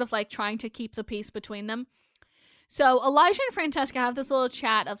Jackson is sort of like trying to keep the peace between them. So Elijah and Francesca have this little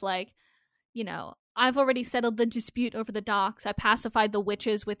chat of like, you know, I've already settled the dispute over the docks. I pacified the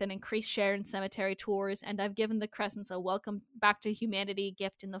witches with an increased share in cemetery tours, and I've given the Crescents a welcome back to humanity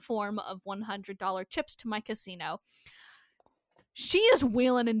gift in the form of $100 chips to my casino. She is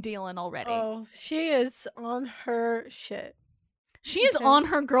wheeling and dealing already. Oh, she is on her shit. She is on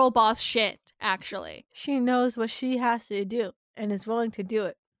her girl boss shit, actually. She knows what she has to do and is willing to do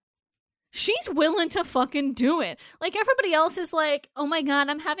it. She's willing to fucking do it. Like, everybody else is like, oh my god,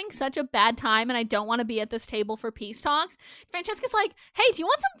 I'm having such a bad time and I don't want to be at this table for peace talks. Francesca's like, hey, do you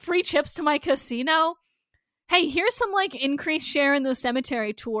want some free chips to my casino? Hey, here's some, like, increased share in the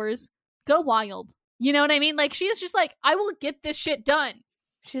cemetery tours. Go wild. You know what I mean? Like, she's just like, I will get this shit done.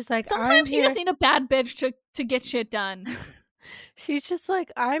 She's like, sometimes you just need a bad bitch to get shit done. She's just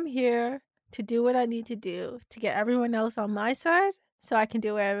like, I'm here to do what I need to do to get everyone else on my side so I can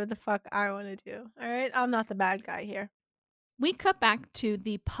do whatever the fuck I want to do. All right? I'm not the bad guy here. We cut back to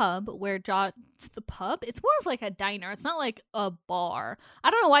the pub where it's the pub? It's more of like a diner. It's not like a bar. I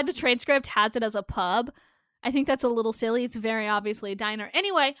don't know why the transcript has it as a pub. I think that's a little silly. It's very obviously a diner.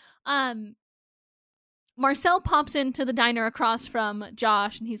 Anyway, Marcel pops into the diner across from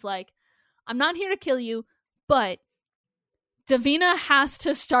Josh and he's like, I'm not here to kill you, but Davina has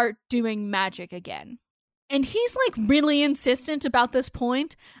to start doing magic again. And he's like really insistent about this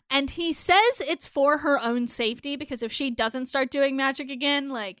point, and he says it's for her own safety because if she doesn't start doing magic again,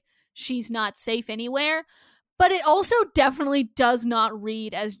 like, she's not safe anywhere. But it also definitely does not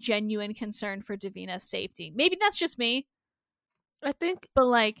read as genuine concern for Davina's safety. Maybe that's just me. I think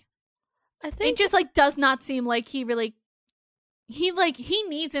it just like does not seem like he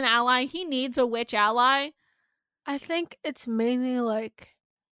needs an ally. He needs a witch ally. I think it's mainly like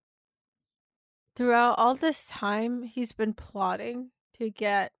throughout all this time he's been plotting to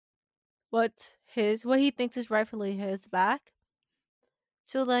get what he thinks is rightfully his back.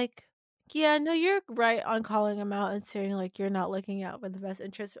 So like, yeah, no, you're right on calling him out and saying like you're not looking out for the best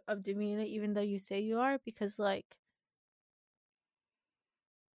interest of Davina, even though you say you are, because like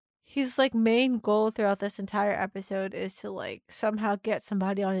his like main goal throughout this entire episode is to like somehow get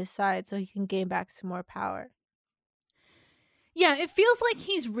somebody on his side so he can gain back some more power. Yeah, it feels like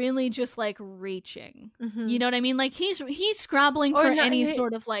he's really just like reaching. Mm-hmm. You know what I mean? Like he's scrabbling for any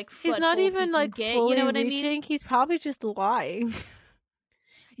sort of like foothold. He's not even like get, fully you know what reaching. I mean? He's probably just lying.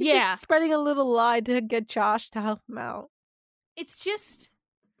 He's yeah, just spreading a little lie to get Josh to help him out. It's just,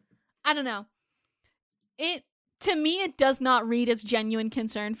 I don't know. To me, it does not read as genuine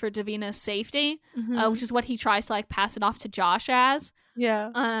concern for Davina's safety, which is what he tries to like pass it off to Josh as.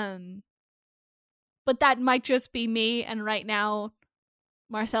 Yeah. But that might just be me, and right now,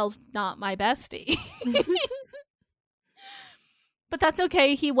 Marcel's not my bestie. But that's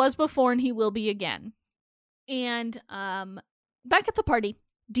okay. He was before, and he will be again. And back at the party,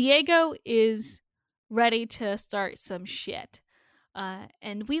 Diego is ready to start some shit.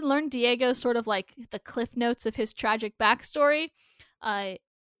 And we learned Diego sort of like the cliff notes of his tragic backstory.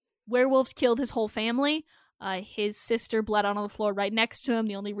 Werewolves killed his whole family. His sister bled out on the floor right next to him.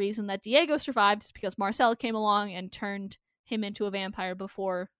 The only reason that Diego survived is because Marcel came along and turned him into a vampire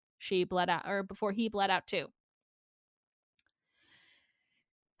before he bled out too.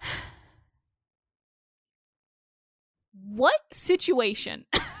 What situation?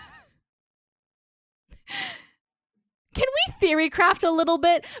 Can we theory craft a little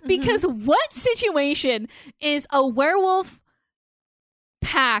bit? Because what situation is a werewolf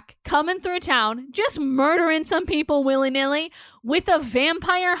pack coming through town, just murdering some people willy-nilly with a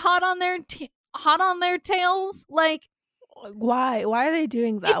vampire hot on their tails? Like, why are they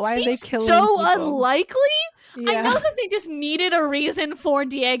doing that? Why are they killing so people? Unlikely? Yeah. I know that they just needed a reason for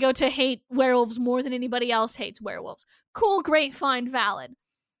Diego to hate werewolves more than anybody else hates werewolves. Cool, great, fine, valid.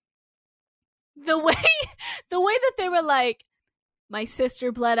 The way that they were like, my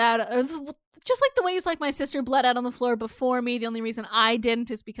sister bled out, or just like the way he's like, my sister bled out on the floor before me. The only reason I didn't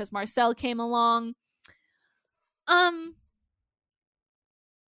is because Marcel came along.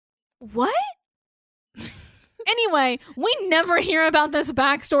 What? Anyway, we never hear about this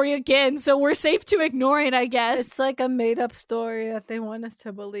backstory again, so we're safe to ignore it, I guess. It's like a made-up story that they want us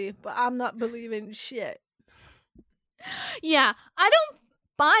to believe, but I'm not believing shit. Yeah, I don't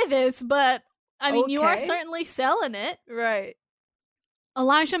buy this, but I mean, you are certainly selling it. Right.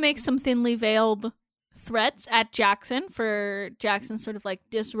 Elijah makes some thinly veiled threats at Jackson for Jackson's sort of like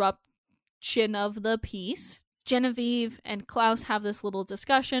disruption of the peace. Genevieve and Klaus have this little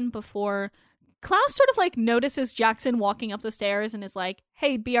discussion before Klaus sort of like notices Jackson walking up the stairs and is like,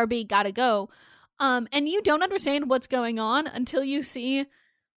 hey, BRB, gotta go. And you don't understand what's going on until you see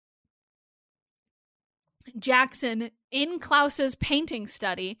Jackson in Klaus's painting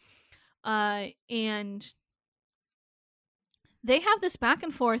study. And they have this back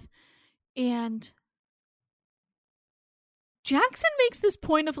and forth, and Jackson makes this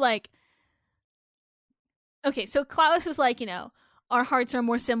point of like, okay, so Klaus is like, our hearts are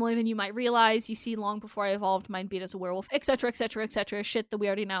more similar than you might realize. You see, long before I evolved, mine beat as a werewolf, etc., etc., etc. Shit that we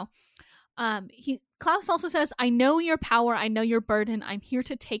already know. Klaus also says, I know your power, I know your burden. I'm here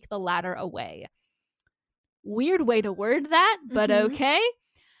to take the ladder away. Weird way to word that, but okay.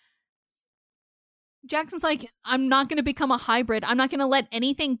 Jackson's like, I'm not going to become a hybrid. I'm not going to let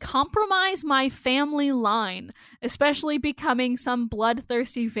anything compromise my family line, especially becoming some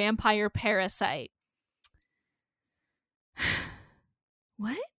bloodthirsty vampire parasite.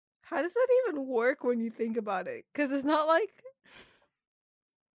 What? How does that even work when you think about it? Because it's not like...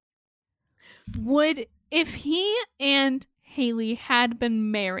 If he and Haley had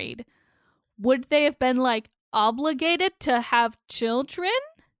been married, would they have been like obligated to have children?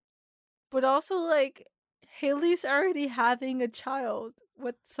 But also, like, Haley's already having a child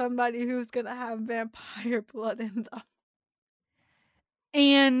with somebody who's gonna have vampire blood in them.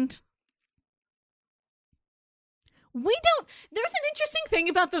 And there's an interesting thing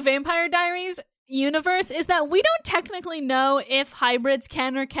about the Vampire Diaries universe is that we don't technically know if hybrids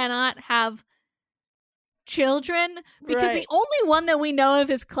can or cannot have children, because the only one that we know of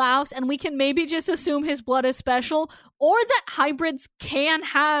is Klaus, and we can maybe just assume his blood is special, or that hybrids can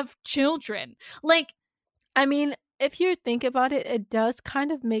have children. Like, I mean, if you think about it, it does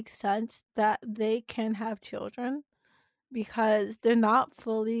kind of make sense that they can have children because they're not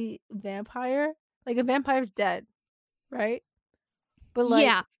fully vampire. Like, a vampire's dead, right? But like,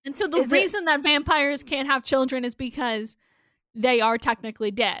 yeah, and so the reason that vampires can't have children is because they are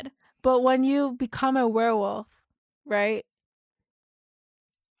technically dead. But when you become a werewolf, right,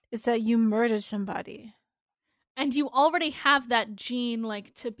 it's that you murdered somebody. And you already have that gene,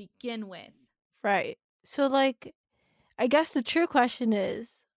 like, to begin with. Right. So, like, I guess the true question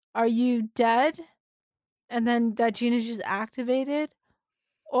is, are you dead and then that gene is just activated?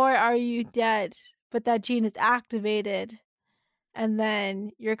 Or are you dead, but that gene is activated and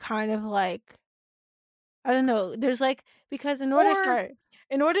then you're kind of like, I don't know. There's like, because in order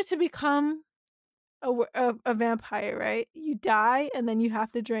to become a vampire, right? You die and then you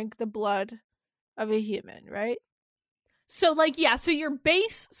have to drink the blood of a human, right? So, like, yeah, so your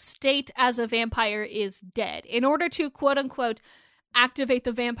base state as a vampire is dead. In order to, quote unquote, activate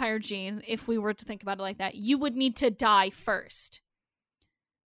the vampire gene, if we were to think about it like that, you would need to die first.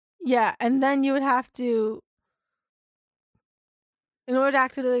 Yeah, and then you would have to, in order to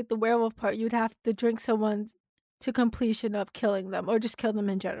activate the werewolf part, you would have to drink someone to completion of killing them, or just kill them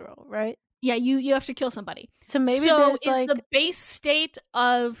in general, right? Yeah, you have to kill somebody. So maybe is the base state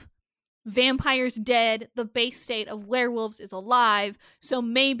of vampires dead, the base state of werewolves is alive. So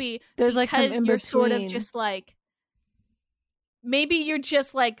maybe there's like some in between. You're sort of just like, maybe you're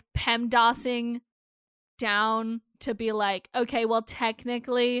just like PEMDASing down to be like, okay, well,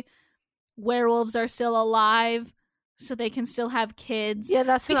 technically werewolves are still alive so they can still have kids. Yeah,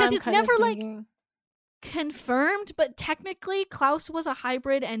 that's what because I'm it's kind of never thinking. Confirmed, but technically Klaus was a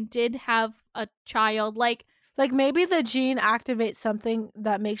hybrid and did have a child. Like maybe the gene activates something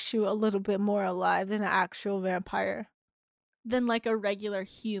that makes you a little bit more alive than an actual vampire. Than like a regular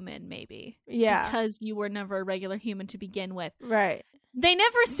human, maybe. Yeah. Because you were never a regular human to begin with. Right. They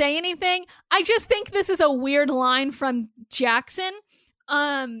never say anything. I just think this is a weird line from Jackson.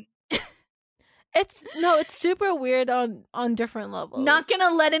 It's super weird on different levels. Not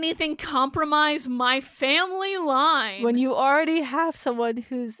gonna let anything compromise my family line. When you already have someone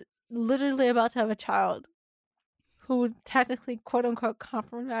who's literally about to have a child who would technically, quote unquote,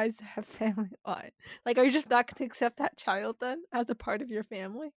 compromise that family line. Like, are you just not going to accept that child then as a part of your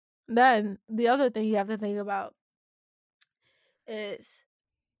family? Then the other thing you have to think about is,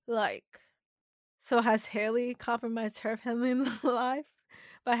 like, so has Haley compromised her family life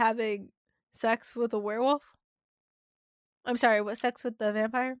by having sex with a werewolf? I'm sorry, what, sex with the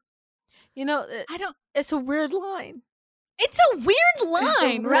vampire? You know, it's a weird line. It's a weird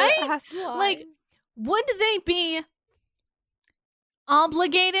line, right? Like, would they be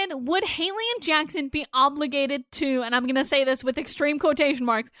obligated? Would Haley and Jackson be obligated to, and I'm going to say this with extreme quotation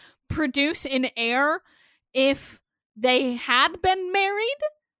marks, produce an heir if they had been married?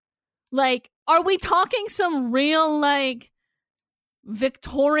 Like, are we talking some real, like,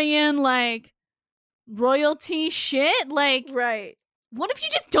 Victorian, like, royalty shit? Like, right. What if you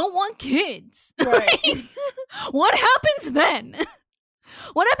just don't want kids? Right. Like, what happens then?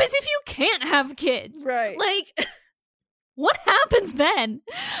 What happens if you can't have kids? Right. Like, what happens then?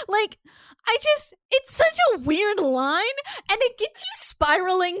 Like, it's such a weird line, and it gets you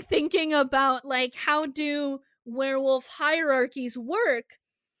spiraling thinking about, like, how do werewolf hierarchies work?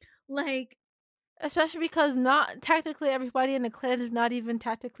 Like, especially because not technically everybody in the clan is not even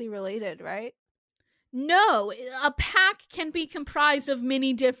technically related, right? No, a pack can be comprised of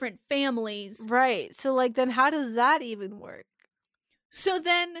many different families. Right. So, like, then how does that even work? So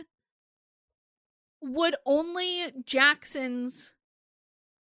then, would only Jackson's...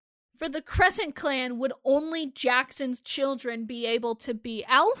 For the Crescent Clan, would only Jackson's children be able to be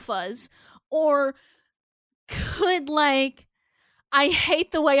alphas? Or could, like... I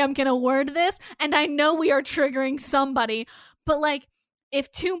hate the way I'm gonna word this, and I know we are triggering somebody, but, like,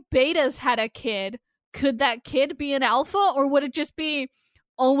 if two betas had a kid... Could that kid be an alpha, or would it just be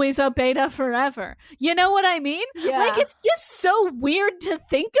always a beta forever? You know what I mean? Yeah. Like, it's just so weird to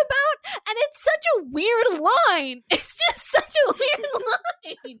think about, and it's such a weird line. It's just such a weird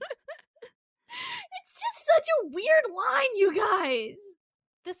line. It's just such a weird line, you guys.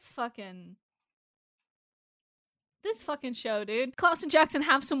 This fucking show, dude. Klaus and Jackson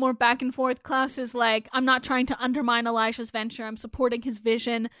have some more back and forth. Klaus is like, I'm not trying to undermine Elijah's venture. I'm supporting his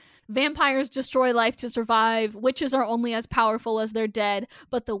vision. Vampires destroy life to survive. Witches are only as powerful as their dead.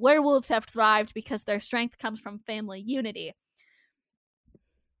 But the werewolves have thrived because their strength comes from family unity.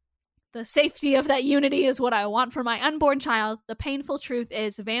 The safety of that unity is what I want for my unborn child. The painful truth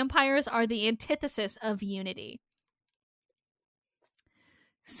is vampires are the antithesis of unity.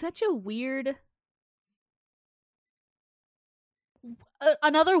 Such a weird...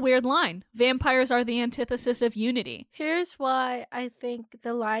 Another weird line. Vampires are the antithesis of unity. Here's why I think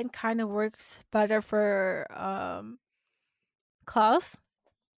the line kind of works better for Klaus.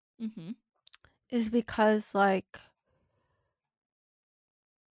 Mm-hmm. Is because, like,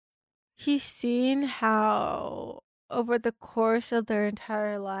 he's seen how over the course of their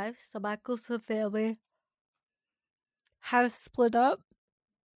entire lives, the Michelson family has split up.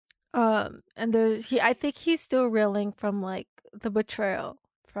 And I think he's still reeling from, like, the betrayal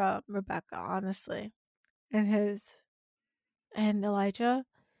from Rebecca, honestly, and Elijah.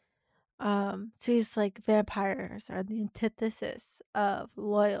 So he's like, vampires are the antithesis of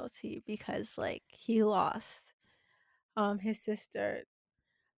loyalty because, like, he lost his sister.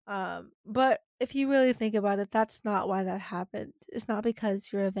 But if you really think about it, that's not why that happened. It's not because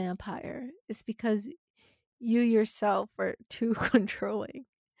you're a vampire. It's because you yourself are too controlling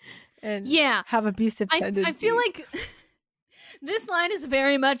and have abusive tendencies. I feel like this line is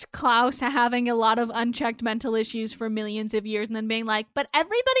very much Klaus having a lot of unchecked mental issues for millions of years and then being like, but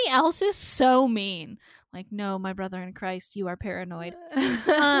everybody else is so mean. Like, no, my brother in Christ, you are paranoid.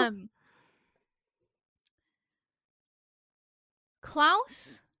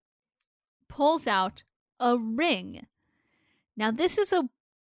 Klaus pulls out a ring. Now, this is a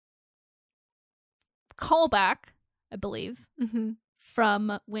callback, I believe,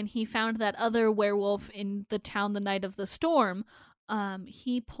 from when he found that other werewolf in the town the night of the storm.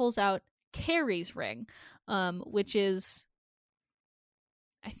 He pulls out Carrie's ring, which is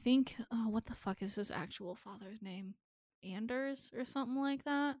I think, what the fuck is his actual father's name? Anders or something like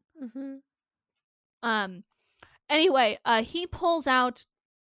that. Anyway, he pulls out.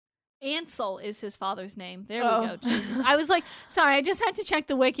 Ansel is his father's name. There we go. Jesus. I was like, sorry, I just had to check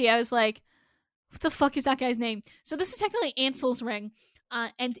the wiki. I was like, what the fuck is that guy's name? So this is technically Ansel's ring,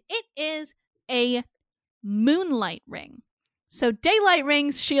 and it is a moonlight ring. So daylight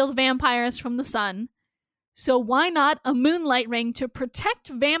rings shield vampires from the sun. So why not a moonlight ring to protect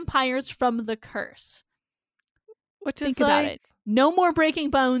vampires from the curse? Think about it. No more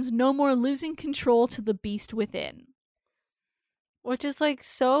breaking bones, no more losing control to the beast within. Which is like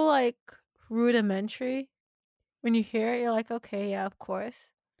so like rudimentary. When you hear it, you're like, okay, yeah, of course.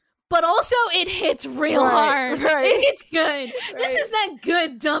 But also it hits real hard. Right. It hits good. Right. This is that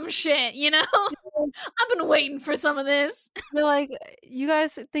good dumb shit, you know? I've been waiting for some of this. They're like, you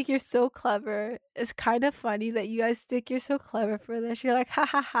guys think you're so clever. It's kind of funny that you guys think you're so clever for this. You're like, ha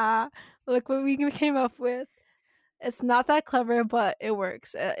ha ha. Look what we came up with. It's not that clever, but it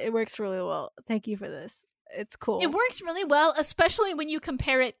works. It works really well. Thank you for this. It's cool. It works really well, especially when you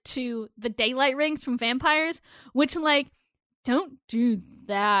compare it to the daylight rings from vampires, which, like, don't do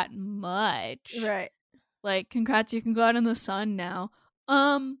that much. Right. Like, congrats, you can go out in the sun now.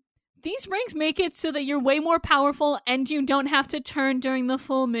 These rings make it so that you're way more powerful and you don't have to turn during the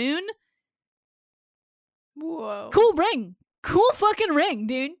full moon. Whoa. Cool ring. Cool fucking ring,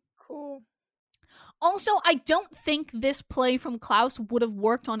 dude. Cool. Also, I don't think this play from Klaus would have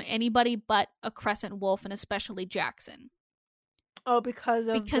worked on anybody but a Crescent Wolf, and especially Jackson. Oh, because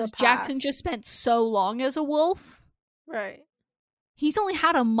Jackson just spent so long as a wolf. Right. He's only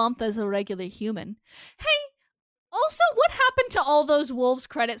had a month as a regular human. Hey, also, what happened to all those wolves'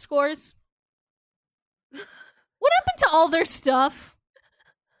 credit scores? What happened to all their stuff?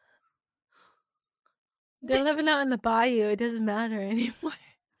 They're living out in the bayou. It doesn't matter anymore.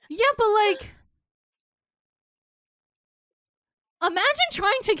 Yeah, but like... Imagine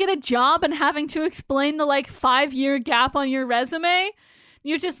trying to get a job and having to explain the, like, 5-year gap on your resume.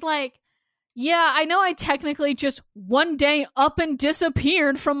 You're just like, yeah, I know I technically just one day up and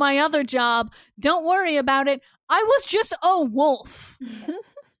disappeared from my other job. Don't worry about it. I was just a wolf.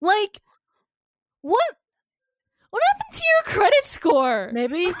 Like, what? What happened to your credit score?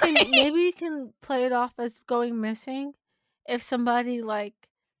 Maybe you can play it off as going missing. If somebody, like,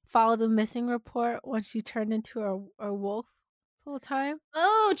 filed a missing report once you turned into a wolf. Full time.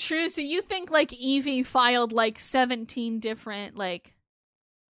 Oh, true. So you think like Evie filed like 17 different like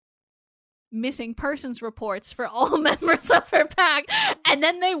missing persons reports for all members of her pack, and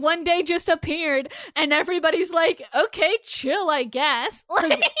then they one day just appeared, and everybody's like, okay, chill, I guess.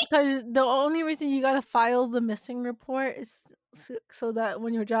 Because the only reason you gotta file the missing report is so that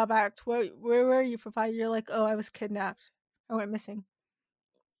when your job asks, where were you for 5 years, you're like, oh, I was kidnapped. I went missing.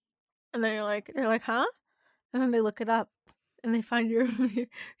 And then they're like, huh? And then they look it up. And they find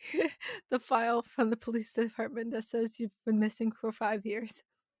the file from the police department that says you've been missing for 5 years.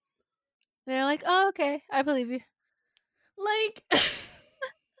 And they're like, oh, okay, I believe you. Like, it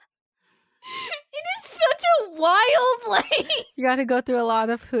is such a wild, like... You got to go through a lot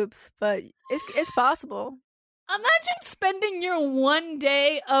of hoops, but it's possible. Imagine spending your one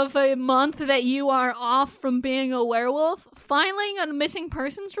day of a month that you are off from being a werewolf filing a missing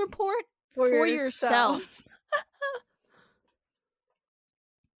persons report for yourself.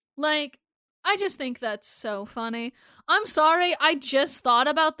 Like, I just think that's so funny. I'm sorry, I just thought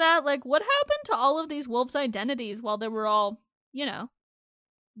about that. Like, what happened to all of these wolves' identities while they were all, you know,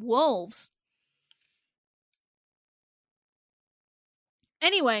 wolves?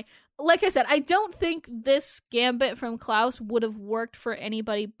 Anyway, like I said, I don't think this gambit from Klaus would have worked for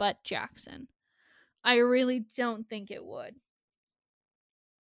anybody but Jackson. I really don't think it would.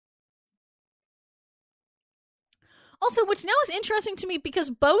 Also, which now is interesting to me because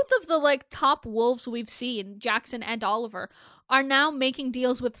both of the like top wolves we've seen, Jackson and Oliver, are now making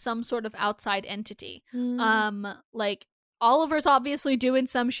deals with some sort of outside entity. Like Oliver's obviously doing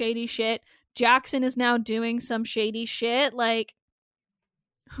some shady shit. Jackson is now doing some shady shit. Like,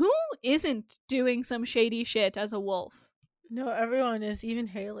 who isn't doing some shady shit as a wolf? No, everyone is, even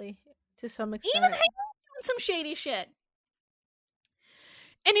Haley, to some extent. Even Haley's doing some shady shit.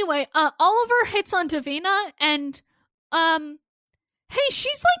 Anyway, Oliver hits on Davina and hey,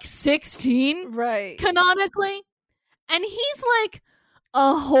 she's like 16, right? Canonically, and he's like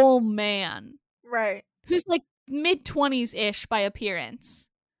a whole man, right? Who's like mid-20s ish by appearance.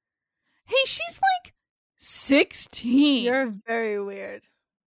 Hey, she's like 16. You're very weird.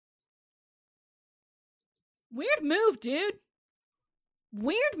 Weird move, dude.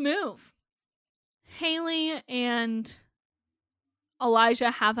 Weird move. Haley and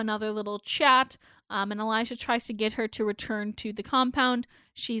Elijah have another little chat, and Elijah tries to get her to return to the compound.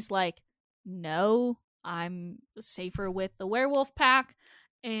 She's like, no, I'm safer with the werewolf pack,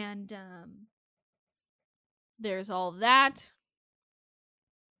 and there's all that.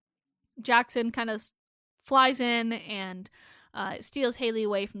 Jackson kind of flies in and steals Haley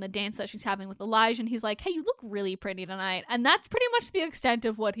away from the dance that she's having with Elijah, and he's like, hey, you look really pretty tonight. And that's pretty much the extent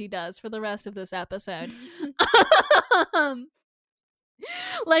of what he does for the rest of this episode.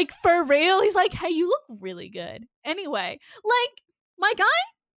 Like, for real, he's like, hey, you look really good. Anyway, like, my guy,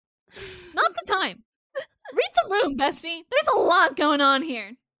 not the time. Read the room, bestie. There's a lot going on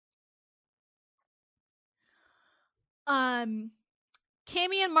here. Cammy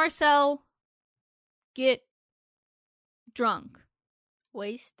and Marcel get drunk.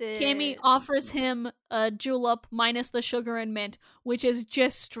 Wasted. Cammy offers him a julep minus the sugar and mint, which is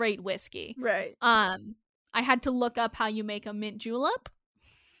just straight whiskey. Right. I had to look up how you make a mint julep.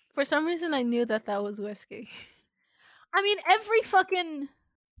 For some reason, I knew that was whiskey. I mean, every fucking...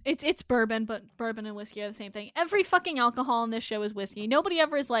 It's bourbon, but bourbon and whiskey are the same thing. Every fucking alcohol in this show is whiskey. Nobody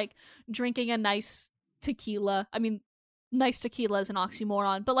ever is, like, drinking a nice tequila. I mean, nice tequila is an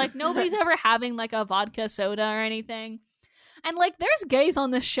oxymoron, but, like, nobody's ever having, like, a vodka soda or anything. And, like, there's gays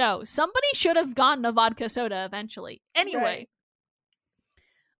on this show. Somebody should have gotten a vodka soda eventually. Anyway.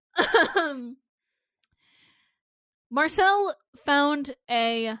 Right. Marcel found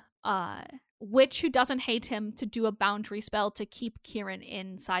a witch who doesn't hate him to do a boundary spell to keep Kieran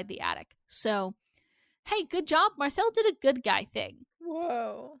inside the attic. So, hey, good job. Marcel did a good guy thing.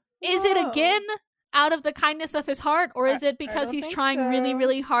 Whoa. Is it again out of the kindness of his heart, or is it because he's trying really,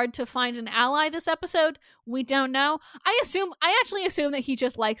 really hard to find an ally this episode? We don't know. I actually assume that he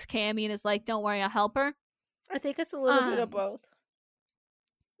just likes Cammy and is like, don't worry, I'll help her. I think it's a little bit of both.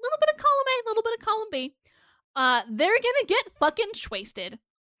 A little bit of column A, a little bit of column B. They're gonna get fucking shwasted.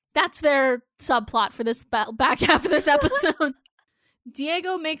 That's their subplot for this back half of this episode.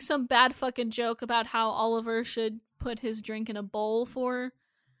 Diego makes some bad fucking joke about how Oliver should put his drink in a bowl for,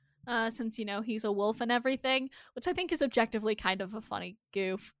 since, you know, he's a wolf and everything, which I think is objectively kind of a funny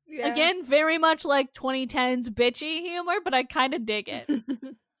goof. Yeah. Again, very much like 2010s bitchy humor, but I kind of dig it.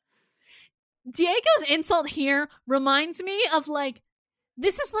 Diego's insult here reminds me of, like,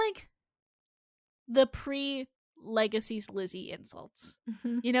 this is like the pre-Legacies Lizzie insults.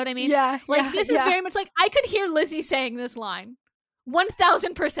 Mm-hmm. You know what I mean? Yeah. Like, this is very much like, I could hear Lizzie saying this line.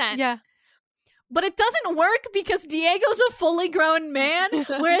 1000%. Yeah. But it doesn't work because Diego's a fully grown man,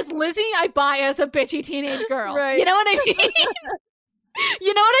 whereas Lizzie I buy as a bitchy teenage girl. Right. You know what I mean?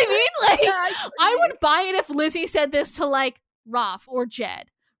 You know what I mean? Like, yeah, I would buy it if Lizzie said this to, like, Raph or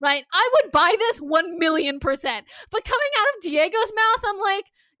Jed. Right? I would buy this 1,000,000%. But coming out of Diego's mouth, I'm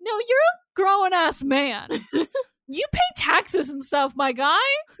like, no, you're a grown-ass man. You pay taxes and stuff, my guy.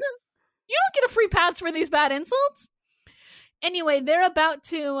 You don't get a free pass for these bad insults. Anyway, they're about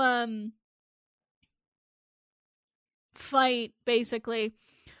to fight, basically.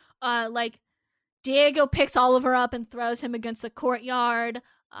 Like, Diego picks Oliver up and throws him against the courtyard.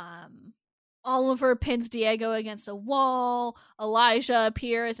 Oliver pins Diego against a wall. Elijah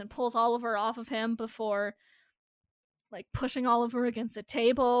appears and pulls Oliver off of him before, like, pushing Oliver against a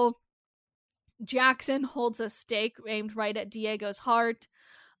table. Jackson holds a stake aimed right at Diego's heart.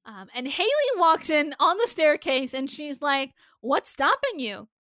 And Haley walks in on the staircase and she's like, what's stopping you?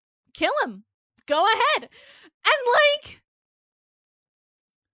 Kill him. Go ahead. And, like...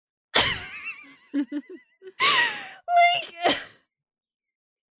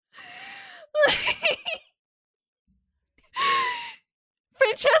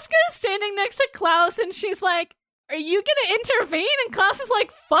 Francesca is standing next to Klaus and she's like, are you gonna intervene? And Klaus is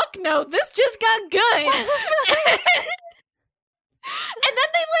like, fuck no, this just got good. And then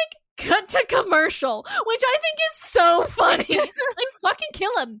they, like, cut to commercial, which I think is so funny. Like, fucking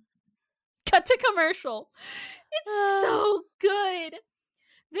kill him. Cut to commercial. It's so good.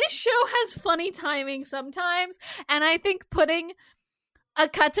 This show has funny timing sometimes, and I think putting a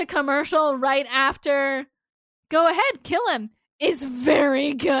cut to commercial right after go ahead, kill him is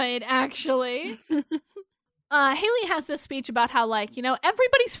very good, actually. Haley has this speech about how, like, you know,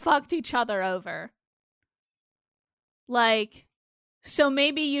 everybody's fucked each other over. Like, so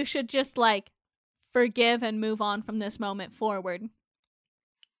maybe you should just, like, forgive and move on from this moment forward.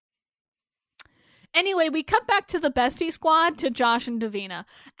 Anyway, we cut back to the Bestie squad, to Josh and Davina.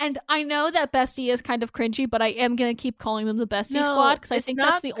 And I know that Bestie is kind of cringy, but I am going to keep calling them the Bestie squad because I think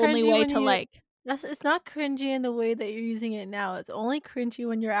that's the only way to, like... It's not cringy in the way that you're using it now. It's only cringy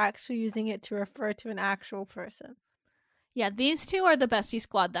when you're actually using it to refer to an actual person. Yeah, these two are the Bestie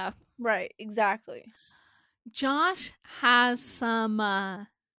squad, though. Right, exactly. Josh has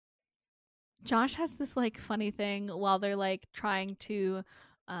this like funny thing while they're like trying to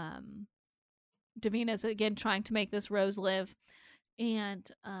Davina's again trying to make this rose live, and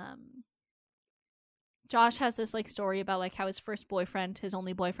Josh has this like story about like how his first boyfriend, his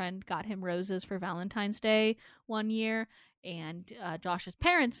only boyfriend, got him roses for Valentine's Day one year, and Josh's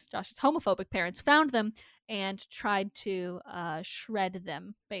homophobic parents found them and tried to shred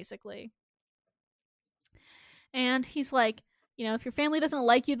them, basically. And he's like, if your family doesn't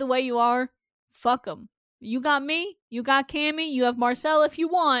like you the way you are, fuck them. You got me, you got Cammy, you have Marcel if you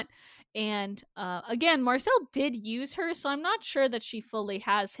want. And again, Marcel did use her, so I'm not sure that she fully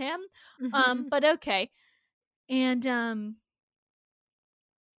has him. But okay. And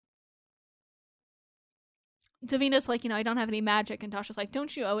Davina's like, I don't have any magic. And Tasha's like,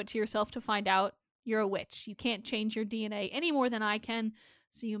 don't you owe it to yourself to find out? You're a witch. You can't change your DNA any more than I can,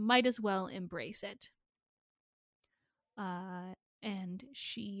 so you might as well embrace it. And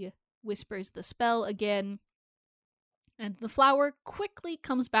she whispers the spell again, and the flower quickly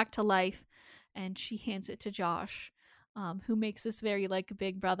comes back to life, and she hands it to Josh, who makes this very like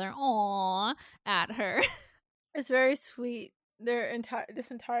big brother aww at her. It's very sweet. This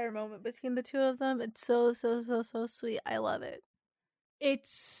entire moment between the two of them, it's so sweet. I love it.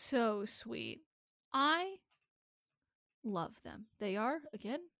 It's so sweet. I love them. They are,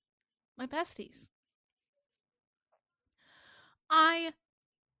 again, my besties. I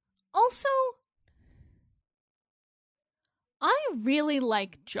really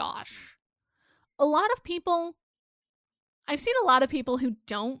like Josh. I've seen a lot of people who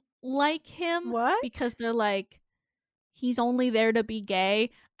don't like him. What? Because they're like, he's only there to be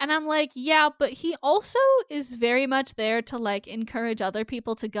gay. And I'm like, yeah, but he also is very much there to like encourage other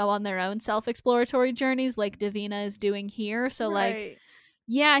people to go on their own self-exploratory journeys like Davina is doing here. So like,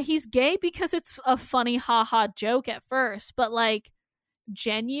 yeah, he's gay because it's a funny haha joke at first, but like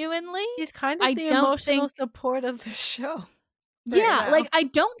genuinely, he's kind of the emotional support of the show. Yeah, like I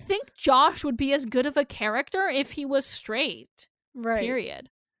don't think Josh would be as good of a character if he was straight. Right. Period.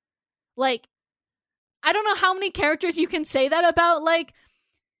 Like, I don't know how many characters you can say that about. Like,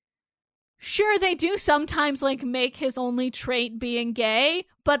 sure, they do sometimes like make his only trait being gay,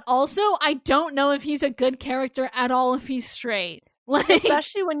 but also I don't know if he's a good character at all if he's straight. Like,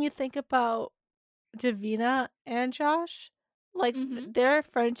 especially when you think about Davina and Josh, like their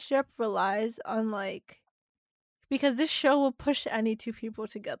friendship relies on like, because this show will push any two people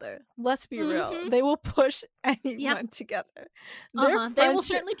together. Let's be real. They will push anyone together. They will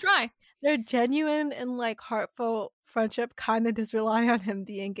certainly try. Their genuine and like heartfelt friendship kind of does rely on him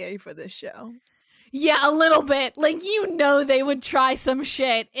being gay for this show. Yeah, a little bit. Like, they would try some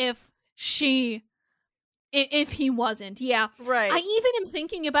shit if he wasn't. Yeah. Right. I even am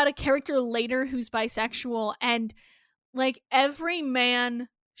thinking about a character later who's bisexual, and like every man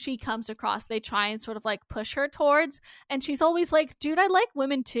she comes across, they try and sort of like push her towards, and she's always like, dude, I like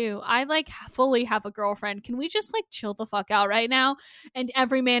women too. I like fully have a girlfriend. Can we just like chill the fuck out right now? And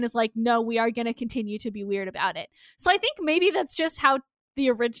every man is like, no, we are going to continue to be weird about it. So I think maybe that's just how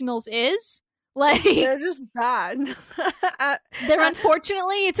the originals is. Like, they're just bad.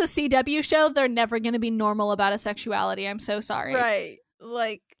 Unfortunately, it's a CW show. They're never going to be normal about a sexuality. I'm so sorry. Right.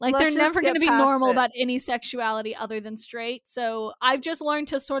 Like they're never going to be normal about any sexuality other than straight. So I've just learned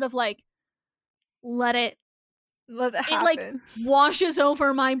to sort of like let it happen. It like washes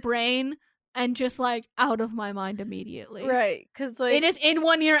over my brain and just like out of my mind immediately. Right. Because like it is in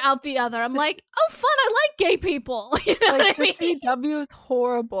one ear, out the other. I'm like, oh, fun. I like gay people. You know like, what I mean? CW is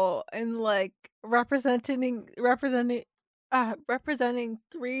horrible and like representing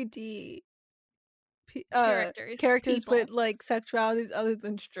 3D characters with like sexualities other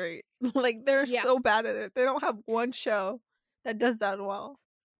than straight. Like they're so bad at it. They don't have one show that does that well.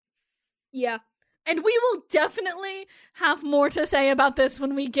 Yeah. And we will definitely have more to say about this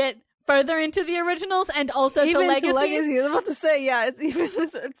when we get further into the originals and also even to Legacies. I was about to say, yeah,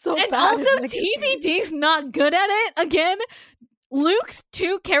 it's so and bad. And also TVD's not good at it. Again, Luke's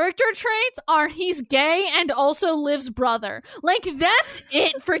two character traits are he's gay and also Liv's brother. Like, that's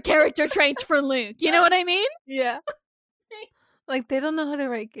it for character traits for Luke. You know what I mean? Yeah. Like, they don't know how to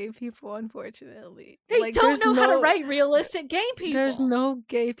write gay people, unfortunately. They like, don't know how to write realistic gay people. There's no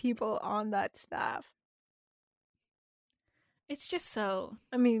gay people on that staff. It's just so...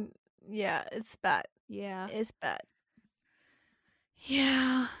 I mean, yeah, it's bad. Yeah. It's bad.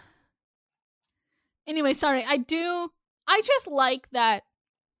 Yeah. Anyway, sorry. I just like that.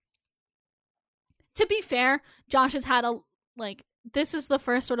 To be fair, Josh has had this is the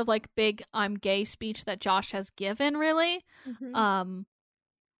first sort of like big I'm gay speech that Josh has given, really.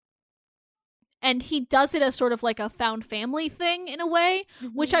 And he does it as sort of like a found family thing in a way,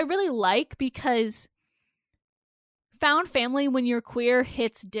 which I really like, because found family when you're queer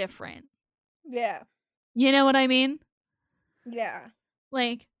hits different. Yeah. You know what I mean? Yeah.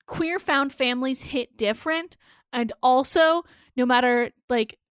 Like, queer found families hit different. And also, no matter,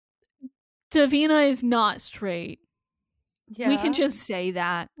 like, Davina is not straight. Yeah. We can just say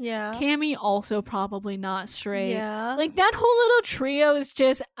that. Yeah. Cammy also probably not straight. Yeah. Like, that whole little trio is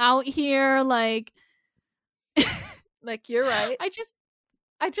just out here, like... like, you're right. I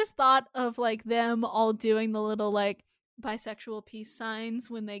just thought of, like, them all doing the little, like, bisexual peace signs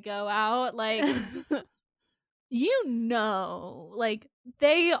when they go out. Like, you know, like,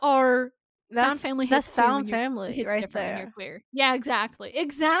 they are... found family. That's found family right there. When you're queer. Yeah, exactly.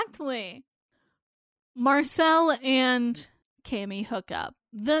 Exactly. Marcel and Cammy hook up.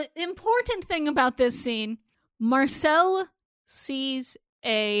 The important thing about this scene, Marcel sees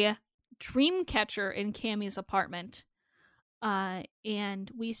a dream catcher in Cammy's apartment.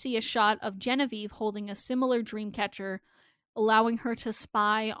 And we see a shot of Genevieve holding a similar dream catcher, allowing her to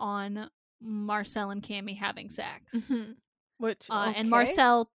spy on Marcel and Cammy having sex. Mm-hmm. Which, okay. And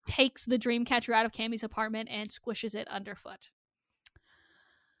Marcel takes the dream catcher out of Cammy's apartment and squishes it underfoot.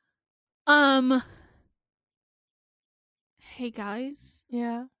 Hey guys.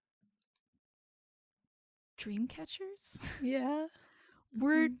 Yeah. Dream catchers? Yeah.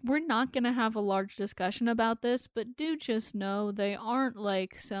 We're not gonna have a large discussion about this, but do just know they aren't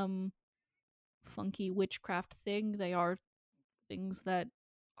like some funky witchcraft thing. They are things that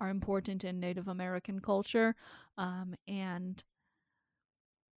are important in Native American culture, and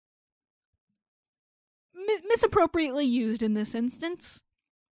misappropriately used in this instance.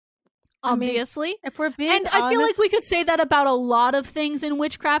 Obviously. I mean, if we're being honest, I feel like we could say that about a lot of things in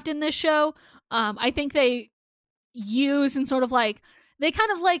witchcraft in this show. I think they use and sort of like, they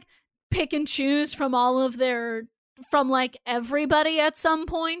kind of like pick and choose from like everybody at some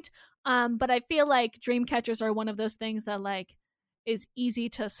point. But I feel like dream catchers are one of those things that like is easy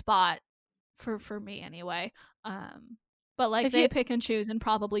to spot for me anyway. But like they pick and choose and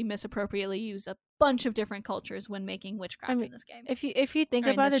probably misappropriately use a bunch of different cultures when making witchcraft in this game. If you think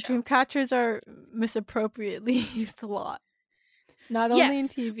about it, dream catchers are misappropriately used a lot. Not only in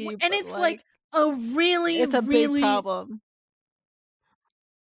TV, and but it's like a really, it's a big problem.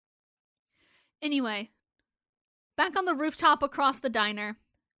 Anyway, back on the rooftop across the diner,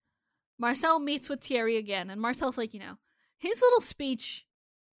 Marcel meets with Thierry again, and Marcel's like, his little speech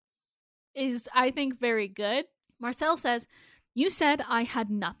is, I think, very good. Marcel says, "You said I had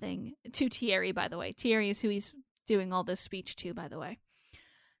nothing," to Thierry, by the way. Thierry is who he's doing all this speech to, by the way.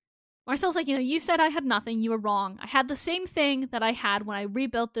 Marcel's like, you said I had nothing. You were wrong. I had the same thing that I had when I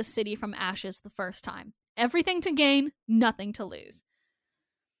rebuilt this city from ashes the first time. Everything to gain, nothing to lose.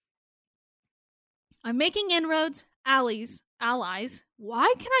 I'm making inroads, allies.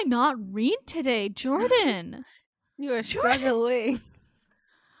 Why can I not read today, Jordan? You are struggling.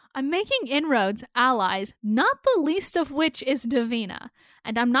 I'm making inroads, allies, not the least of which is Davina,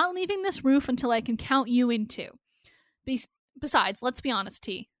 and I'm not leaving this roof until I can count you in two. Besides, let's be honest,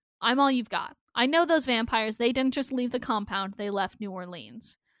 T. I'm all you've got. I know those vampires, they didn't just leave the compound, they left New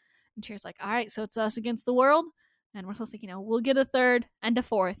Orleans. And Tyr's like, all right, so it's us against the world? And we're supposed to, we'll get a third and a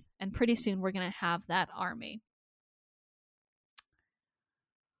fourth, and pretty soon we're going to have that army.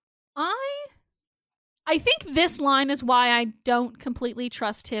 I think this line is why I don't completely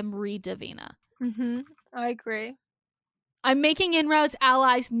trust him re Davina. Mm-hmm. I agree. I'm making inroads,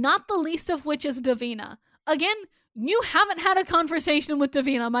 allies, not the least of which is Davina. Again, you haven't had a conversation with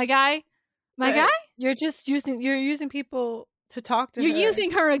Davina, my guy. My guy? You're using people to talk to her. You're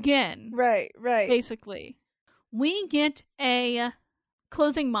using her again. Right. Basically. We get a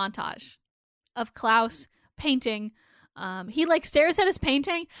closing montage of Klaus painting. He stares at his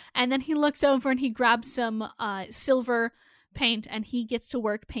painting, and then he looks over and he grabs some silver paint, and he gets to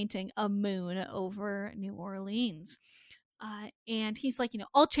work painting a moon over New Orleans. And he's like,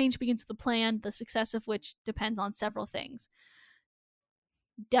 all change begins with a plan, the success of which depends on several things.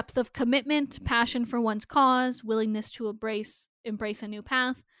 Depth of commitment, passion for one's cause, willingness to embrace a new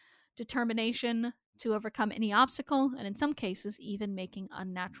path, determination to overcome any obstacle, and in some cases, even making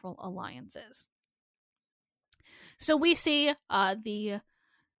unnatural alliances. So we see at the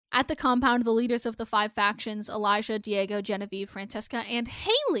compound, the leaders of the 5 factions, Elijah, Diego, Genevieve, Francesca, and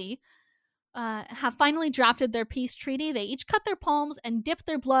Haley, have finally drafted their peace treaty. They each cut their palms and dip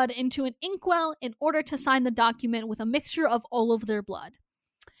their blood into an inkwell in order to sign the document with a mixture of all of their blood.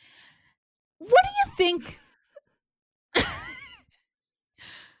 What do you think?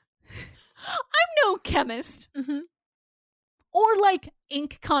 I'm no chemist. Mm-hmm. Or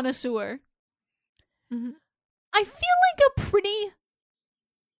ink connoisseur. Mm-hmm. I feel like a pretty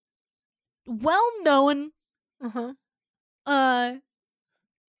well-known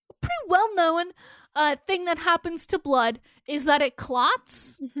thing that happens to blood is that it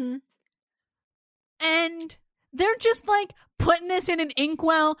clots. Mm-hmm. And they're just like putting this in an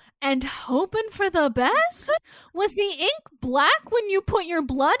inkwell and hoping for the best? Was the ink black when you put your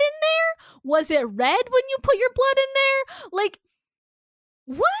blood in there? Was it red when you put your blood in there? Like,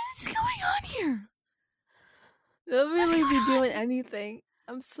 what's going on here? They'll really be doing anything.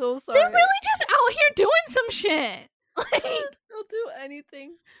 I'm so sorry. They're really just out here doing some shit. Like, they'll do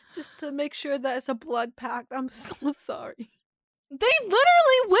anything just to make sure that it's a blood pact. I'm so sorry. They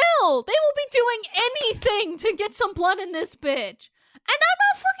literally will. They will be doing anything to get some blood in this bitch. And I'm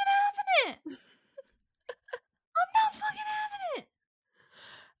not fucking having it. I'm not fucking having it.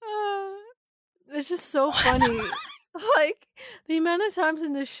 It's just so funny. Like, the amount of times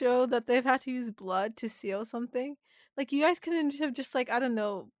in this show that they've had to use blood to seal something. Like, you guys couldn't have just, like, I don't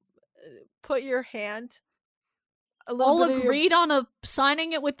know, put your hand a little all agreed on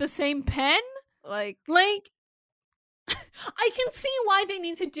signing it with the same pen? Like I can see why they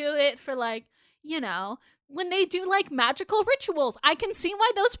need to do it for, like, you know, when they do, like, magical rituals. I can see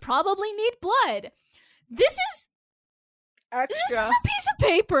why those probably need blood. This is extra. This is a piece of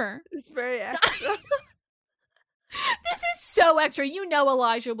paper. It's very extra. This is so extra. You know,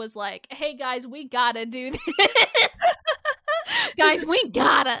 Elijah was like, hey, guys, we gotta do this. Guys, we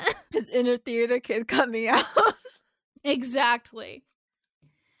gotta. His inner theater kid coming out. Exactly.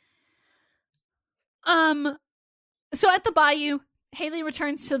 So at the bayou, Haley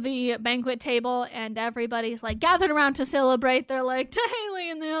returns to the banquet table and everybody's like gathered around to celebrate. They're like, to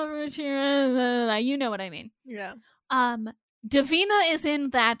Haley and the other, you know what I mean. Yeah. Davina is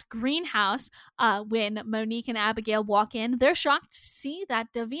in that greenhouse when Monique and Abigail walk in. They're shocked to see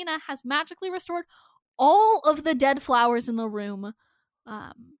that Davina has magically restored all of the dead flowers in the room.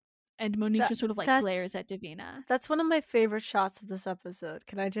 And Monique just sort of like glares at Davina. That's one of my favorite shots of this episode.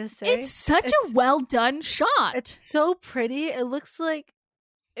 Can I just say? It's such a well done shot. It's so pretty. It looks like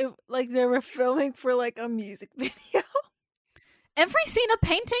they were filming for like a music video. Every scene a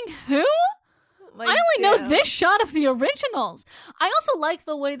painting? Who? Like, I only know this shot of the originals. I also like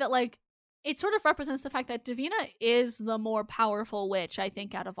the way that like it sort of represents the fact that Davina is the more powerful witch, I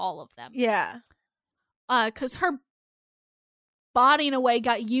think, out of all of them. Yeah. Because her body in a way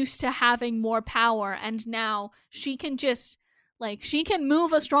got used to having more power, and now she can just like she can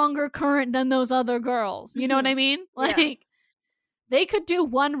move a stronger current than those other girls. You know what I mean? Like they could do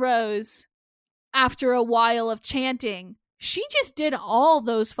one rose after a while of chanting. She just did all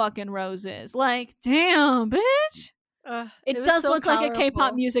those fucking roses. Like, damn, bitch. It does look powerful. Like a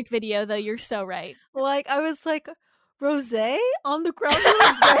K-pop music video, though. You're so right. Like, I was like, Rosé on the ground.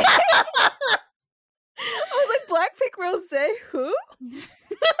 I was like, Blackpink Rosé? Who?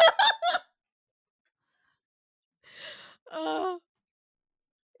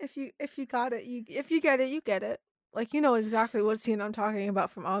 If you got it, if you get it, you get it. Like, you know exactly what scene I'm talking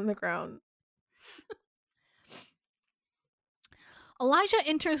about from On the Ground. Elijah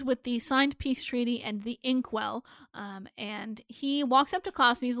enters with the signed peace treaty and the inkwell, and he walks up to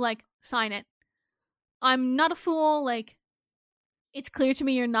Klaus and he's like, sign it. I'm not a fool, like, it's clear to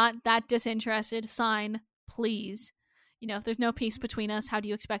me you're not that disinterested. Sign, please. You know, if there's no peace between us, how do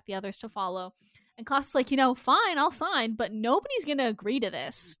you expect the others to follow? And Klaus is like, you know, fine, I'll sign, but nobody's gonna agree to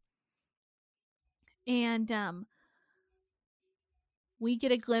this. And, we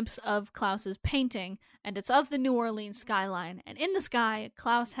get a glimpse of Klaus's painting, and it's of the New Orleans skyline. And in the sky,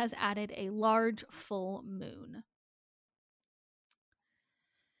 Klaus has added a large full moon.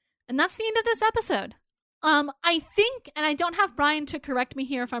 And that's the end of this episode. I think, and I don't have Brian to correct me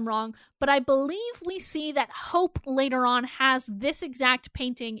here if I'm wrong, but I believe we see that Hope later on has this exact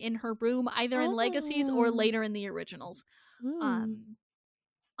painting in her room, either in Legacies or later in the originals.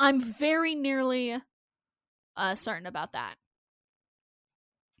 I'm very nearly certain about that.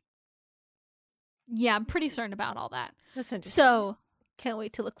 Yeah, I'm pretty certain about all that. That's interesting. So, can't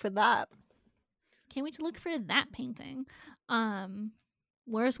wait to look for that. Can't wait to look for that painting.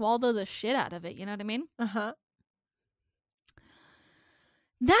 Where's Waldo the shit out of it? You know what I mean? Uh-huh.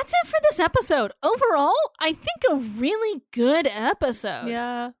 That's it for this episode. Overall, I think a really good episode.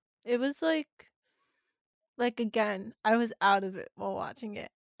 Yeah. It was like again, I was out of it while watching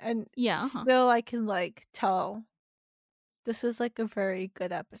it. And still I can like tell this was like a very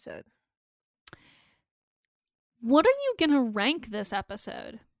good episode. What are you gonna rank this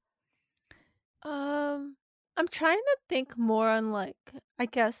episode? I'm trying to think more on like, I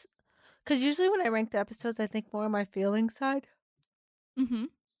guess, because usually when I rank the episodes, I think more on my feeling side. Mm-hmm.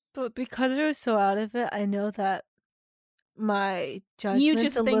 But because I was so out of it, I know that my You judgment's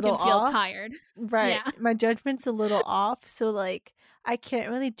just a think little and feel off. tired. Right. Yeah. My judgment's a little off, so like I can't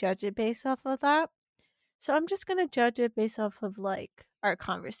really judge it based off of that. So I'm just gonna judge it based off of like our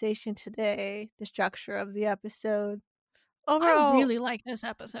conversation today, the structure of the episode, I overall really like this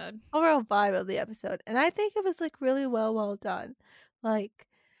episode. overall vibe of the episode. And I think it was like really well done. Like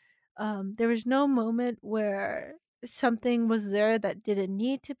there was no moment where something was there that didn't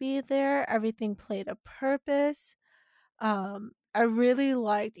need to be there. Everything played a purpose. I really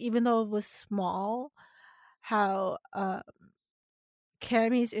liked, even though it was small, how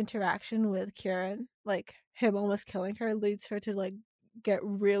Cammy's interaction with Kieran, like him almost killing her, leads her to like get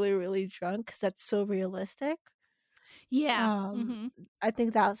really, really drunk because that's so realistic. Yeah. Um, Mm-hmm. I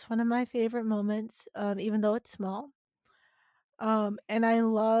think that's one of my favorite moments, even though it's small. And I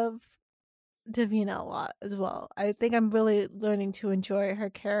love Davina a lot as well. I think I'm really learning to enjoy her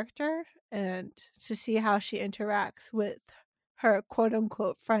character and to see how she interacts with her quote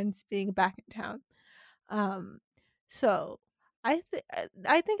unquote friends being back in town. Um, so I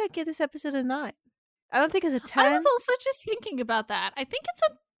think I give this episode a 9. I don't think it's a I 10. was also just thinking about that. I think it's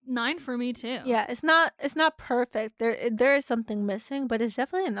a 9 for me too. Yeah, it's not perfect. There is something missing, but it's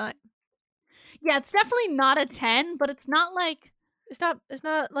definitely a 9. Yeah, it's definitely not a 10, but it's not like It's not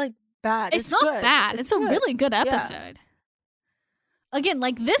like bad. it's not good. bad. It's a good. really good episode. Yeah. Again,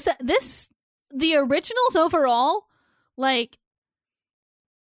 like this the originals overall, like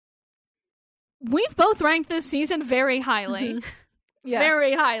we've both ranked this season very highly. Yeah.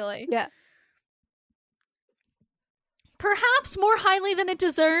 Very highly. Yeah. Perhaps more highly than it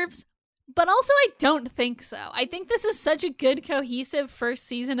deserves, but also I don't think so. I think this is such a good cohesive first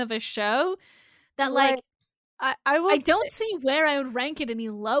season of a show that like I don't see where I would rank it any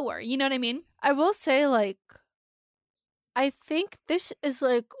lower. You know what I mean? I will say, like, I think this is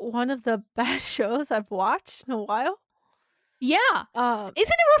like one of the best shows I've watched in a while. Yeah. Isn't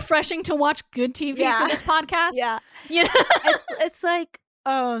it refreshing to watch good TV for this podcast? Yeah. Yeah. It's like,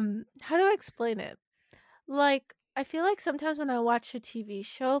 how do I explain it? Like, I feel like sometimes when I watch a TV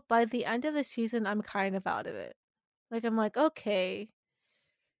show, by the end of the season, I'm kind of out of it. Like, I'm like, okay,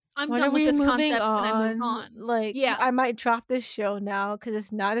 I'm done with this concept and I move on. Like, yeah. I might drop this show now because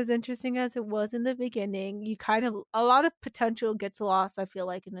it's not as interesting as it was in the beginning. A lot of potential gets lost, I feel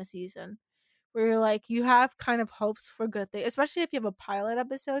like, in a season. Where you're like, you have kind of hopes for good things, especially if you have a pilot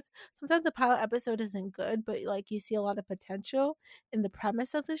episode. Sometimes the pilot episode isn't good, but like you see a lot of potential in the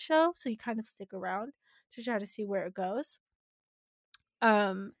premise of the show, so you kind of stick around to try to see where it goes.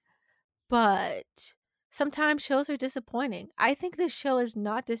 But sometimes shows are disappointing. I think this show is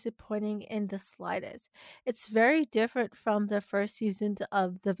not disappointing in the slightest. It's very different from the first season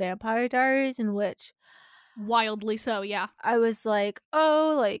of The Vampire Diaries, in which wildly so, yeah. I was like,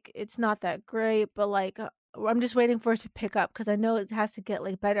 oh, like it's not that great, but like I'm just waiting for it to pick up because I know it has to get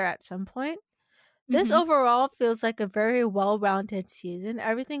like better at some point. This overall feels like a very well-rounded season.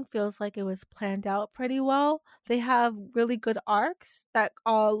 Everything feels like it was planned out pretty well. They have really good arcs that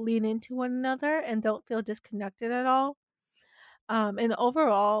all lean into one another and don't feel disconnected at all. And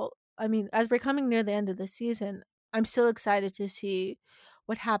overall, I mean, as we're coming near the end of the season, I'm still excited to see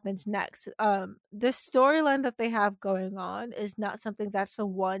what happens next. The storyline that they have going on is not something that's a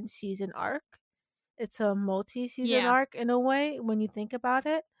one season arc. It's a multi-season arc in a way when you think about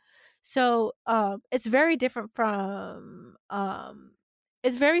it. So it's very different from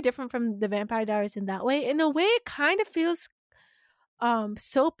The Vampire Diaries in that way. In a way, it kind of feels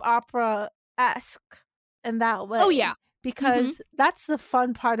soap opera-esque in that way. Oh yeah. Because that's the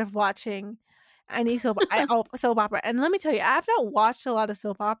fun part of watching any soap opera. And let me tell you, I've not watched a lot of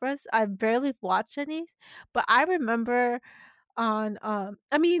soap operas. I've barely watched any, but I remember on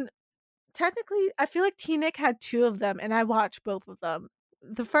I mean, technically I feel like T-Nick had 2 of them and I watched both of them.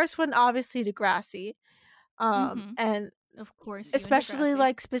 The first one, obviously, Degrassi, and of course, especially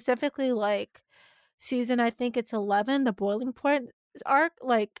like specifically like season, I think it's 11, the Boiling Point arc.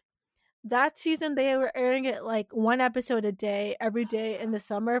 Like that season, they were airing it like 1 episode a day, every day in the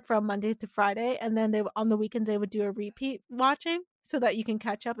summer from Monday to Friday, and then they on the weekends they would do a repeat watching so that you can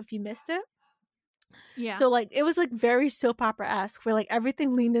catch up if you missed it. Yeah. So like it was like very soap opera-esque where like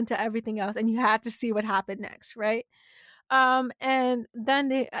everything leaned into everything else, and you had to see what happened next, right? And then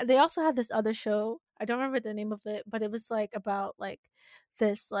they also had this other show. I don't remember the name of it, but it was like about like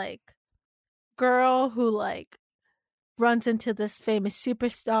this like girl who like runs into this famous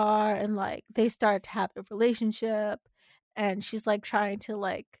superstar and like they start to have a relationship, and she's like trying to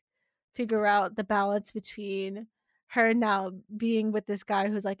like figure out the balance between her now being with this guy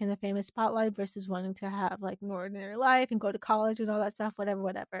who's like in the famous spotlight versus wanting to have like an ordinary life and go to college and all that stuff,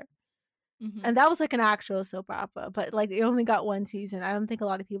 whatever. Mm-hmm. And that was like an actual soap opera, but like it only got one season. I don't think a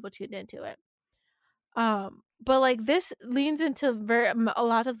lot of people tuned into it. But like this leans into a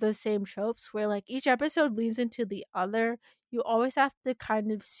lot of those same tropes where like each episode leans into the other. You always have to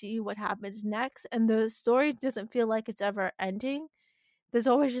kind of see what happens next, and the story doesn't feel like it's ever ending. There's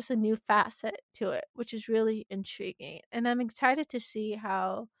always just a new facet to it, which is really intriguing. And I'm excited to see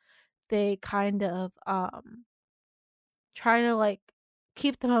how they kind of try to like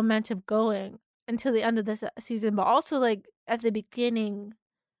keep the momentum going until the end of this season, but also like at the beginning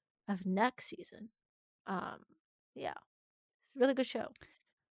of next season. Yeah. It's a really good show.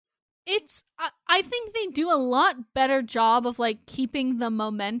 I think they do a lot better job of like keeping the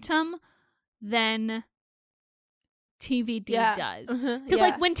momentum than TVD does. Because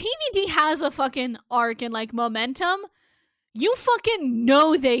like when TVD has a fucking arc and like momentum, you fucking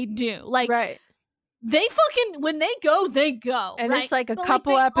know they do. Like they fucking, when they go, and right? It's like a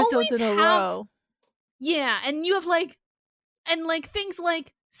couple episodes in a row. Yeah, and you have like, and like things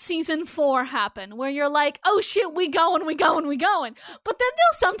like season 4 happen where you're like, oh shit, we going. But then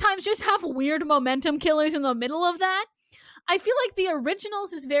they'll sometimes just have weird momentum killers in the middle of that. I feel like the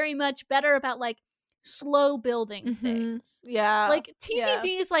originals is very much better about like slow building things. Yeah. Like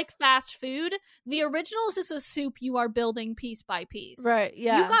TVD is like fast food. The originals is a soup you are building piece by piece. Right,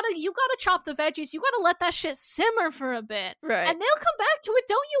 yeah. You gotta chop the veggies. You gotta let that shit simmer for a bit. Right. And they'll come back to it.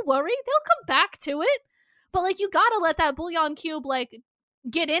 Don't you worry. They'll come back to it. But like you gotta let that bouillon cube like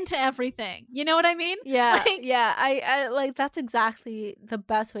get into everything. You know what I mean? Yeah. Like, yeah. I like that's exactly the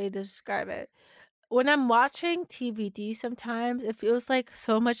best way to describe it. When I'm watching TVD, sometimes it feels like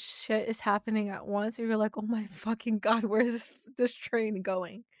so much shit is happening at once. And you're like, oh my fucking god, where's this train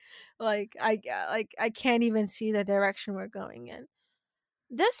going? Like I can't even see the direction we're going in.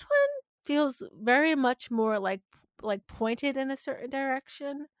 This one feels very much more like pointed in a certain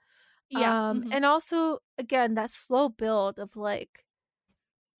direction. yeah. And also again that slow build of like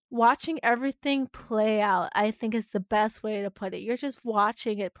watching everything play out, I think is the best way to put it. You're just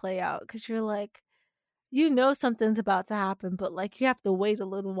watching it play out because you're like, you know something's about to happen, but like you have to wait a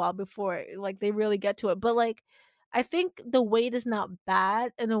little while before like they really get to it. But like I think the wait is not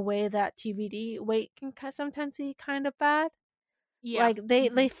bad in a way that TVD wait can sometimes be kind of bad. Yeah. Like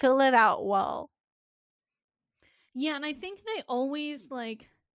they fill it out well. Yeah, and I think they always like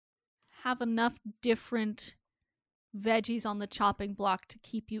have enough different veggies on the chopping block to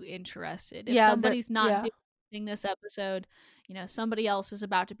keep you interested. If somebody's not doing this episode, you know, somebody else is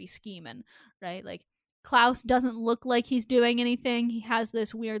about to be scheming, right? Like Klaus doesn't look like he's doing anything. He has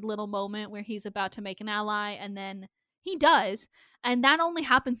this weird little moment where he's about to make an ally, and then he does, and that only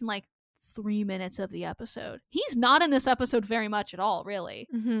happens in like 3 minutes of the episode. He's not in this episode very much at all, really.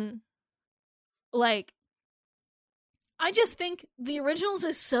 Like, I just think the originals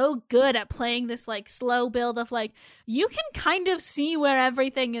is so good at playing this like slow build of like, you can kind of see where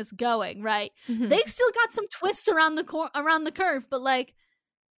everything is going, right? They still got some twists around the curve, but like,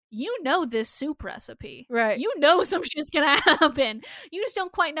 you know this soup recipe. Right. You know some shit's gonna happen. You just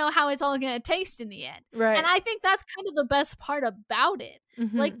don't quite know how it's all gonna taste in the end. Right. And I think that's kind of the best part about it.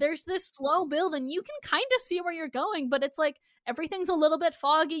 It's like there's this slow build and you can kind of see where you're going, but it's like everything's a little bit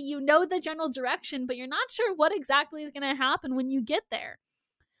foggy. You know the general direction, but you're not sure what exactly is gonna happen when you get there.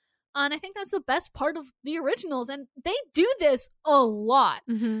 And I think that's the best part of the originals. And they do this a lot.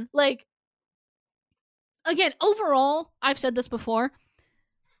 Like, again, overall, I've said this before,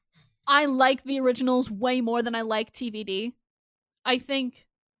 I like the originals way more than I like TVD. I think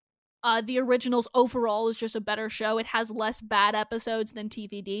the originals overall is just a better show. It has less bad episodes than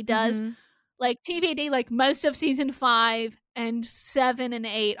TVD does. Like TVD, like most of season 5 and 7 and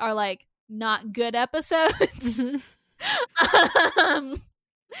 8 are like not good episodes.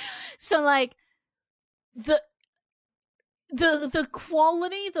 So like the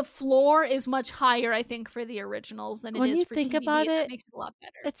quality, the floor is much higher, I think, for the originals than it is for TVD. When you think about it, makes it a lot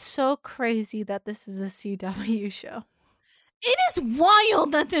better. It's so crazy that this is a CW show. It is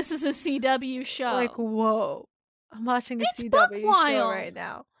wild that this is a CW show. Like, whoa. I'm watching a CW show right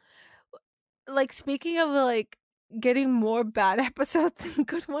now. Like, speaking of, like, getting more bad episodes than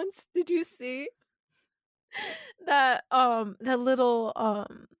good ones, did you see that little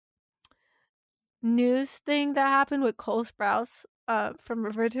news thing that happened with Cole Sprouse from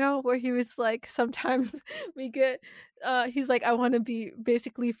Riverdale, where he was like, sometimes we get he's like, I want to be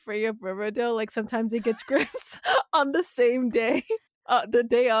basically free of Riverdale. Like sometimes it gets scripts on the same day, the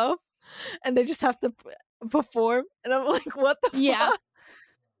day of, and they just have to perform. And I'm like, what the fuck?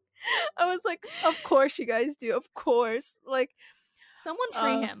 I was like, of course you guys do. Of course. Like, someone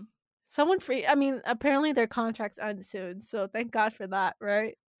free him. Someone free. I mean, apparently their contracts end soon, so thank God for that,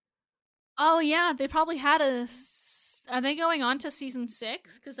 right? Oh yeah, they probably had are they going on to season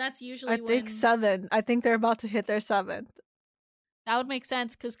 6? Because that's usually I think 7. I think they're about to hit their 7th. That would make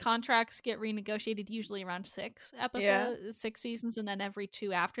sense because contracts get renegotiated usually around 6 episodes, 6 seasons, and then every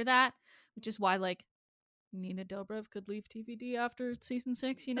 2 after that, which is why like Nina Dobrev could leave TVD after season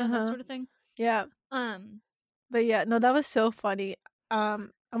 6, you know, that sort of thing. Yeah. But yeah, no, that was so funny. I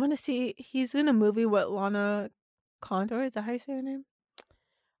want to see. He's in a movie with Lana Condor. Is that how you say her name?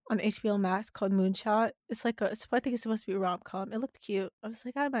 On HBO Max called Moonshot. It's like I think it's supposed to be a rom-com. It looked cute. I was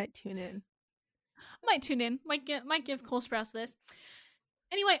like, I might tune in. Might give Cole Sprouse this.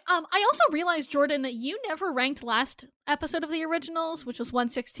 Anyway, I also realized, Jordan, that you never ranked last episode of the originals, which was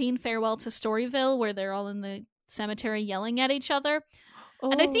 116, Farewell to Storyville, where they're all in the cemetery yelling at each other. Oh.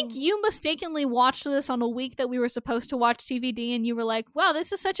 And I think you mistakenly watched this on a week that we were supposed to watch TVD, and you were like, wow,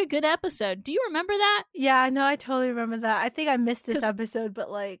 this is such a good episode. Do you remember that? Yeah, no, I totally remember that. I think I missed this episode, but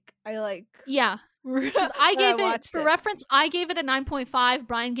yeah. Because I gave it, for reference, I gave it a 9.5.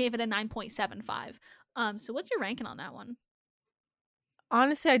 Brian gave it a 9.75. So what's your ranking on that one?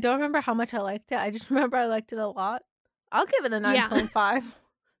 Honestly, I don't remember how much I liked it. I just remember I liked it a lot. I'll give it a 9.5. Yeah.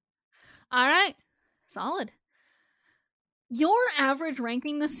 All right. Solid. Your average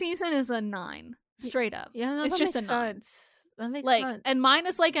ranking this season is a 9. Straight up. Yeah, no, it's just a 9. That makes sense. And mine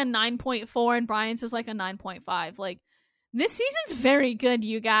is like a 9.4 and Brian's is like a 9.5. Like, this season's very good,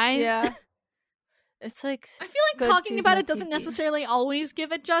 you guys. Yeah. It's like, I feel like talking about it doesn't necessarily always do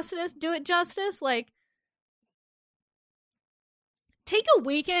it justice. Like, take a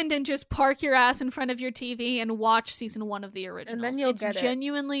weekend and just park your ass in front of your TV and watch season 1 of the originals. And then you'll get it. It's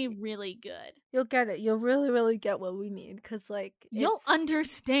genuinely really good. You'll get it. You'll really, really get what we need. Because, like, you'll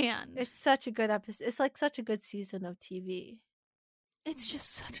understand. It's such a good episode. It's like such a good season of TV. It's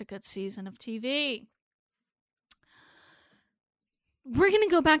just such a good season of TV. We're going to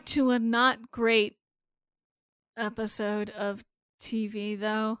go back to a not great episode of TV,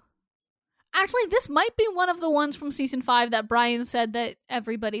 though. Actually, this might be one of the ones from season 5 that Brian said that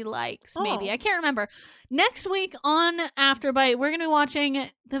everybody likes. Maybe. I can't remember. Next week on Afterbite, we're going to be watching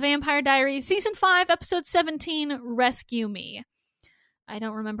The Vampire Diaries, season 5, episode 17, Rescue Me. I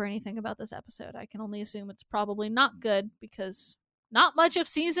don't remember anything about this episode. I can only assume it's probably not good because not much of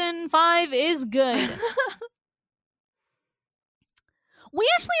season 5 is good. We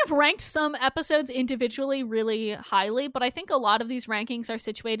actually have ranked some episodes individually really highly, but I think a lot of these rankings are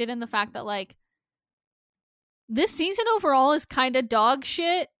situated in the fact that, like, this season overall is kind of dog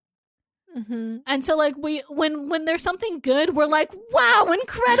shit. Mm-hmm. And so, like, when there's something good, we're like, wow,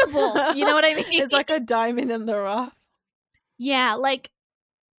 incredible! You know what I mean? It's like a diamond in the rough. Yeah, like,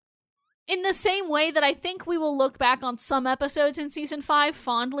 in the same way that I think we will look back on some episodes in season 5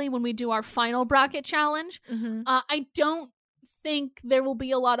 fondly when we do our final bracket challenge. Mm-hmm. I don't think there will be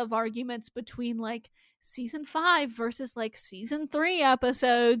a lot of arguments between like season 5 versus like season 3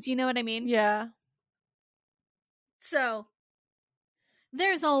 episodes, you know what I mean? Yeah. So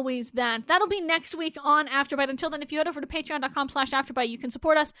there's always that. That'll be next week on Afterbite. Until then, if you head over to patreon.com/Afterbite, you can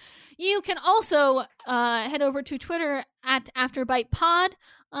support us. You can also head over to Twitter at AfterBitePod.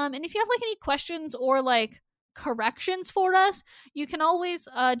 And if you have like any questions or like corrections for us, you can always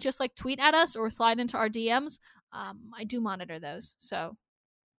just like tweet at us or slide into our DMs. I do monitor those, so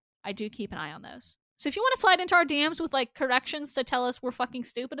I do keep an eye on those. So if you want to slide into our DMs with like corrections to tell us we're fucking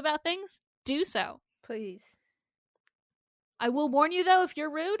stupid about things, do so. Please. I will warn you though, if you're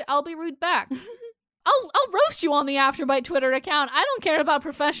rude, I'll be rude back. I'll roast you on the Afterbite Twitter account. I don't care about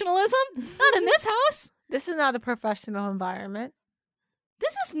professionalism. Not in this house. This is not a professional environment.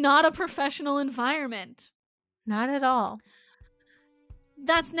 This is not a professional environment. Not at all.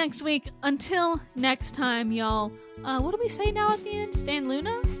 That's next week. Until next time, y'all. What do we say now at the end? Stan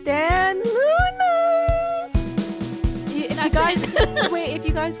Luna? Stan Luna! If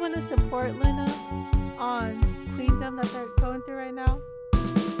you guys want to support Luna on Queendom that they're going through right now,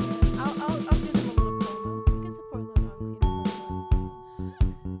 I'll give